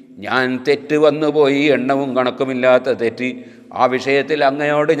 ഞാൻ തെറ്റ് വന്നുപോയി, എണ്ണവും കണക്കുമില്ലാത്ത തെറ്റ്. ആ വിഷയത്തിൽ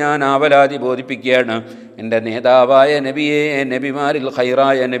അങ്ങയോട് ഞാൻ ആവലാതി ബോധിപ്പിക്കുകയാണ്. എൻ്റെ നേതാവായ നബിയെ, നബിമാരിൽ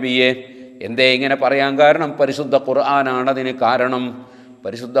ഖൈറായ നബിയെ. എന്തേ ഇങ്ങനെ പറയാൻ കാരണം? പരിശുദ്ധ ഖുർആനാണ് അതിന് കാരണം.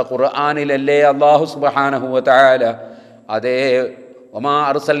 പരിശുദ്ധ ഖുർആനിലല്ലേ അല്ലാഹു സുബ്ഹാനഹു വ തആല അതേ വമാ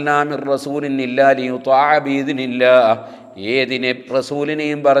അർസൽനാ മിർ റസൂലിൻ ഇല്ലാ ലിയുത്വഅ ബിഇദ്നില്ലാഹ്, ഏതിനെ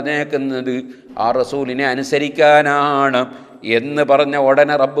റസൂലിനെയും പറഞ്ഞേക്കുന്നത് ആ റസൂലിനെ അനുസരിക്കാനാണ്. എന്ന് പറഞ്ഞ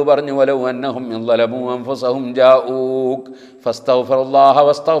ഉടനെ റബ്ബ് പറഞ്ഞു വലൗ അന്നഹും ളലമു അൻഫുസഹും ജാഊക് ഫസ്തഗ്ഫിറുല്ലാഹ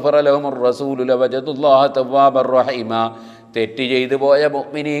വസ്തഗ്ഫറ ലഹുർ റസൂലു ലവജദുല്ലാഹ തവ്വാബർ റഹീമ. തെറ്റ് ചെയ്തു പോയ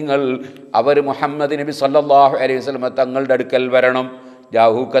മുഅ്മിനീങ്ങൾ അവർ മുഹമ്മദ് നബി സല്ലല്ലാഹു അലൈഹി വസല്ലം തങ്ങളുടെ അടുക്കൽ വരണം.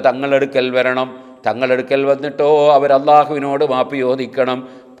 ജാഊക തങ്ങളുടെ അടുക്കൽ വരണം. തങ്ങളുടെ അടുക്കൽ വന്നിട്ടോ അവർ അള്ളാഹുവിനോട് മാപ്പ് ചോദിക്കണം.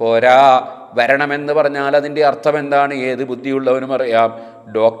 പോരാ, വരണമെന്ന് പറഞ്ഞാൽ അതിൻ്റെ അർത്ഥം എന്താണ്? ഏത് ബുദ്ധിയുള്ളവനും അറിയാം.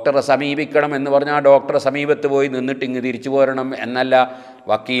 ഡോക്ടറെ സമീപിക്കണം എന്ന് പറഞ്ഞാൽ ഡോക്ടറെ സമീപത്ത് പോയി നിന്നിട്ട് ഇങ്ങ് തിരിച്ചു പോരണം എന്നല്ല.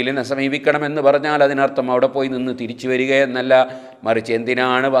 വക്കീലിനെ സമീപിക്കണം എന്ന് പറഞ്ഞാൽ അതിനർത്ഥം അവിടെ പോയി നിന്ന് തിരിച്ചു വരിക എന്നല്ല, മറിച്ച്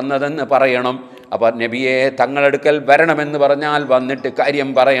എന്തിനാണ് വന്നതെന്ന് പറയണം. അപ്പോൾ നബിയെ തങ്ങളെടുക്കൽ വരണമെന്ന് പറഞ്ഞാൽ വന്നിട്ട് കാര്യം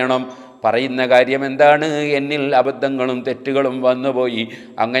പറയണം. പറയുന്ന കാര്യം എന്താണ്? എന്നിൽ അബദ്ധങ്ങളും തെറ്റുകളും വന്നുപോയി,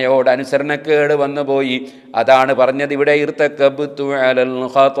 അങ്ങയോട് അനുസരണക്കേട് വന്നുപോയി. അതാണ് പറഞ്ഞത് ഇവിടെ ഇർതകബ്തു അലൽ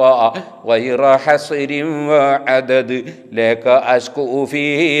ഖതാ ഗൈറ ഹസ്രിൻ വഅദദ് ലക അശ്കു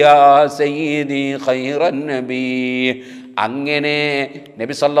ഫീയാ സയ്യിദി ഖൈറൻ നബി. അങ്ങനെ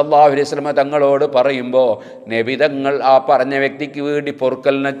നബി സല്ലല്ലാഹു അലൈഹി വസല്ലം തങ്ങളോട് പറയുമ്പോൾ നബി തങ്ങൾ ആ പറഞ്ഞ വ്യക്തിക്ക് വേണ്ടി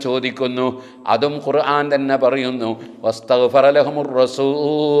പൊറുക്കലിനെ ചോദിക്കുന്നു. അതും ഖുർആൻ തന്നെ പറയുന്നു, വസ്തഗ്ഫറ ലഹുർ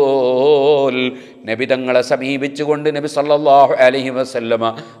റസൂൽ. നബി തങ്ങളെ സമീപിച്ചുകൊണ്ട് നബി സല്ലല്ലാഹു അലൈഹി വസല്ലം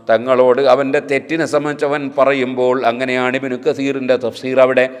തങ്ങളോട് അവൻ്റെ തെറ്റിനെ സംബന്ധിച്ചവൻ പറയുമ്പോൾ, അങ്ങനെയാണ് ഇബ്നു കസീറിൻ്റെ തഫ്സീർ.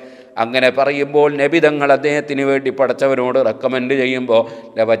 അവിടെ അങ്ങനെ പറയുമ്പോൾ നബി തങ്ങൾ അദ്ദേഹത്തിന് വേണ്ടി പടച്ചവനോട് റെക്കമെൻഡ് ചെയ്യുമ്പോൾ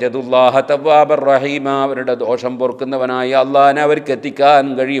ലവജദുല്ലാഹ തവ്വാബർ റഹീമ, അവരുടെ ദോഷം പൊറുക്കുന്നവനായ അള്ളാഹിനെ അവർക്ക്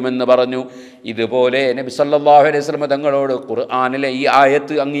എത്തിക്കാൻ കഴിയുമെന്ന് പറഞ്ഞു. ഇതുപോലെ നബി സല്ലല്ലാഹു അലൈഹി വസല്ലം തങ്ങളോട് ഖുർആനിലെ ഈ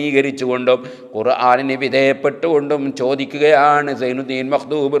ആയത്ത് അംഗീകരിച്ചുകൊണ്ടും ഖുർആനിന് വിധേയപ്പെട്ടുകൊണ്ടും ചോദിക്കുകയാണ് സൈനുദ്ദീൻ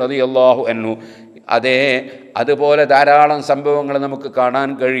മഖ്ദൂബ് റളിയല്ലാഹു അൻഹു. അതെ, അതുപോലെ ധാരാളം സംഭവങ്ങൾ നമുക്ക് കാണാൻ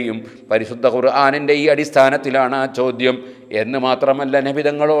കഴിയും. പരിശുദ്ധ ഖുർആനിൻ്റെ ഈ അടിസ്ഥാനത്തിലാണ് ആ ചോദ്യം. എന്ന് മാത്രമല്ല,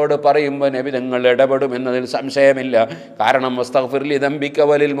 നബിതങ്ങളോട് പറയുമ്പോൾ നബിതങ്ങൾ ഇടപെടുമെന്നതിൽ സംശയമില്ല. കാരണം വസ്തഗ്ഫിർ ലിദംബിക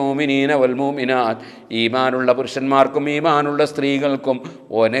വലിൽ മുഅ്മിനീന വൽ മുഅ്മിനാത്ത്, ഈമാനുള്ള പുരുഷന്മാർക്കും ഈമാനുള്ള സ്ത്രീകൾക്കും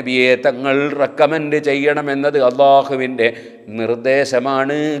ഓ നബിയെ തങ്ങൾ റെക്കമെൻഡ് ചെയ്യണമെന്നത് അള്ളാഹുവിൻ്റെ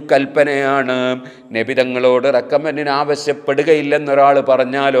നിർദ്ദേശമാണ്, കൽപ്പനയാണ്. നബിതങ്ങളോട് റെക്കമെൻഡിന് ആവശ്യപ്പെടുകയില്ലെന്നൊരാൾ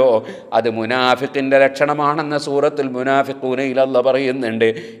പറഞ്ഞാലോ അത് മുനാഫിഖിൻ്റെ ലക്ഷണമാണെന്ന സൂറത്തുൽ മുനാഫിഖൂനയിൽ അല്ലാഹ് പറയുന്നുണ്ട്,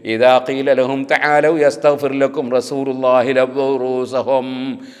 ഇദാ ഖീല ലഹും തആലൗ യസ്തഗ്ഫിർ ലക്കും റസൂലുള്ളാഹി ലവ്വറൂസഹും.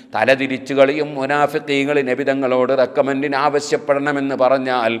 തലതിരിച്ചു കളിയും മുനാഫിഖീങ്ങൾ നബിതങ്ങളോട് റെക്കമെൻഡിന് ആവശ്യപ്പെടണമെന്ന്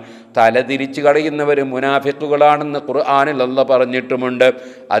പറഞ്ഞാൽ തലതിരിച്ചു കളയുന്നവർ മുനാഫിഖുകളാണെന്ന് ഖുർആനിൽ അല്ലാഹ് പറഞ്ഞിട്ടുമുണ്ട്.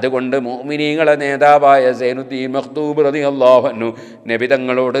 അതുകൊണ്ട് മുഅ്മിനീങ്ങളെ നേതാവായ സൈനുദ്ദീൻ മഖ്ദൂബ് റളിയല്ലാഹു അൻഹു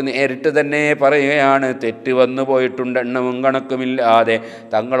നബിതങ്ങളോട് നേരിട്ട് തന്നെ പറയുകയാണ്, തെറ്റ് വന്നു പോയിട്ടുണ്ട് എണ്ണവും കണക്കുമില്ലാതെ,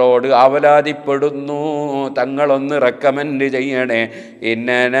 തങ്ങളോട് ആവലാതിപ്പെടുന്നു, തങ്ങളൊന്ന് റെക്കമെൻഡ് ചെയ്യണേ.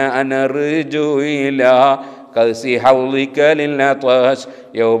 ഇന്നന അനർജു ഇലാ കൗസി ഹൗളിക ലിൽഅത്വാശ്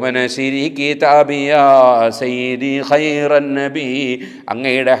യൗമ നശരി കിതാബിയാ സയ്യിദി ഖൈറൻ നബി.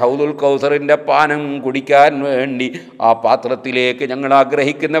 അങ്ങയുടെ ഹൗദുൽ കൗസറിൻ്റെ പാനം കുടിക്കാൻ വേണ്ടി ആ പാത്രത്തിലേക്ക് ഞങ്ങൾ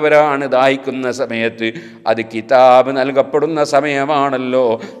ആഗ്രഹിക്കുന്നവരാണ്. ദാഹിക്കുന്ന സമയത്ത് അത് കിതാബ് നൽകപ്പെടുന്ന സമയമാണല്ലോ,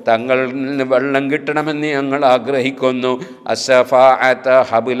 തങ്ങളിൽ നിന്ന് വെള്ളം കിട്ടണമെന്ന് ഞങ്ങൾ ആഗ്രഹിക്കുന്നു. അസ്സഫാഅത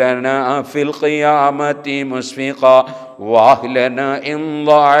ഹബ്ലനാ ഫിൽ ഖിയാമത്തി മുസ്ഫിഖ വാഹ്ലന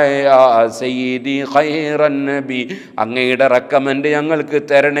ഇൻദായ സയ്യിദി ഖൈറൻ നബി. അങ്ങയുടെ റെക്കമെൻഡ് ഞങ്ങൾക്ക്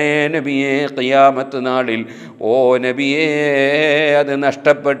തരണേ നബിയെ ഖിയാമത്ത് നാളിൽ. ഓ നബിയെ, അത്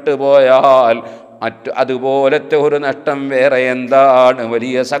നഷ്ടപ്പെട്ടു പോയാൽ അതുപോലത്തെ ഒരു നഷ്ടം വേറെ എന്താണ്?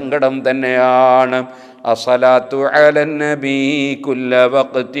 വലിയ സങ്കടം തന്നെയാണ്. അസ്സലാത്തു അലൻ നബി കുല്ല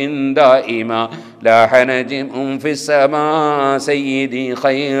വഖ്തിൻ ദായിമ ലാഹ നജ്മുൻ ഫിസ്സമാ സയ്യിദി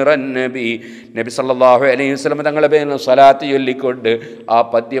ഖൈറൻ നബി. നബി സല്ലല്ലാഹു അലൈഹി വസല്ലം തങ്ങളുടെ പേരിൽ സ്വലാത്ത് ചൊല്ലിക്കൊണ്ട് ആ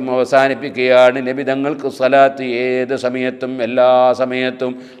പദ്യം അവസാനിപ്പിക്കുകയാണ്. നബി തങ്ങൾക്ക് സ്വലാത്ത് ഏത് സമയത്തും എല്ലാ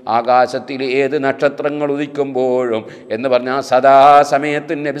സമയത്തും ആകാശത്തിൽ ഏത് നക്ഷത്രങ്ങൾ ഉദിക്കുമ്പോഴും എന്ന് പറഞ്ഞാൽ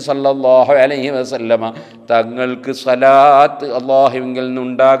സദാസമയത്തും നബി സല്ലല്ലാഹു അലൈഹി വസല്ലമ തങ്ങൾക്ക് സ്വലാത്ത് അല്ലാഹുവിങ്കിൽ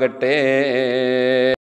നിന്നുണ്ടാകട്ടെ.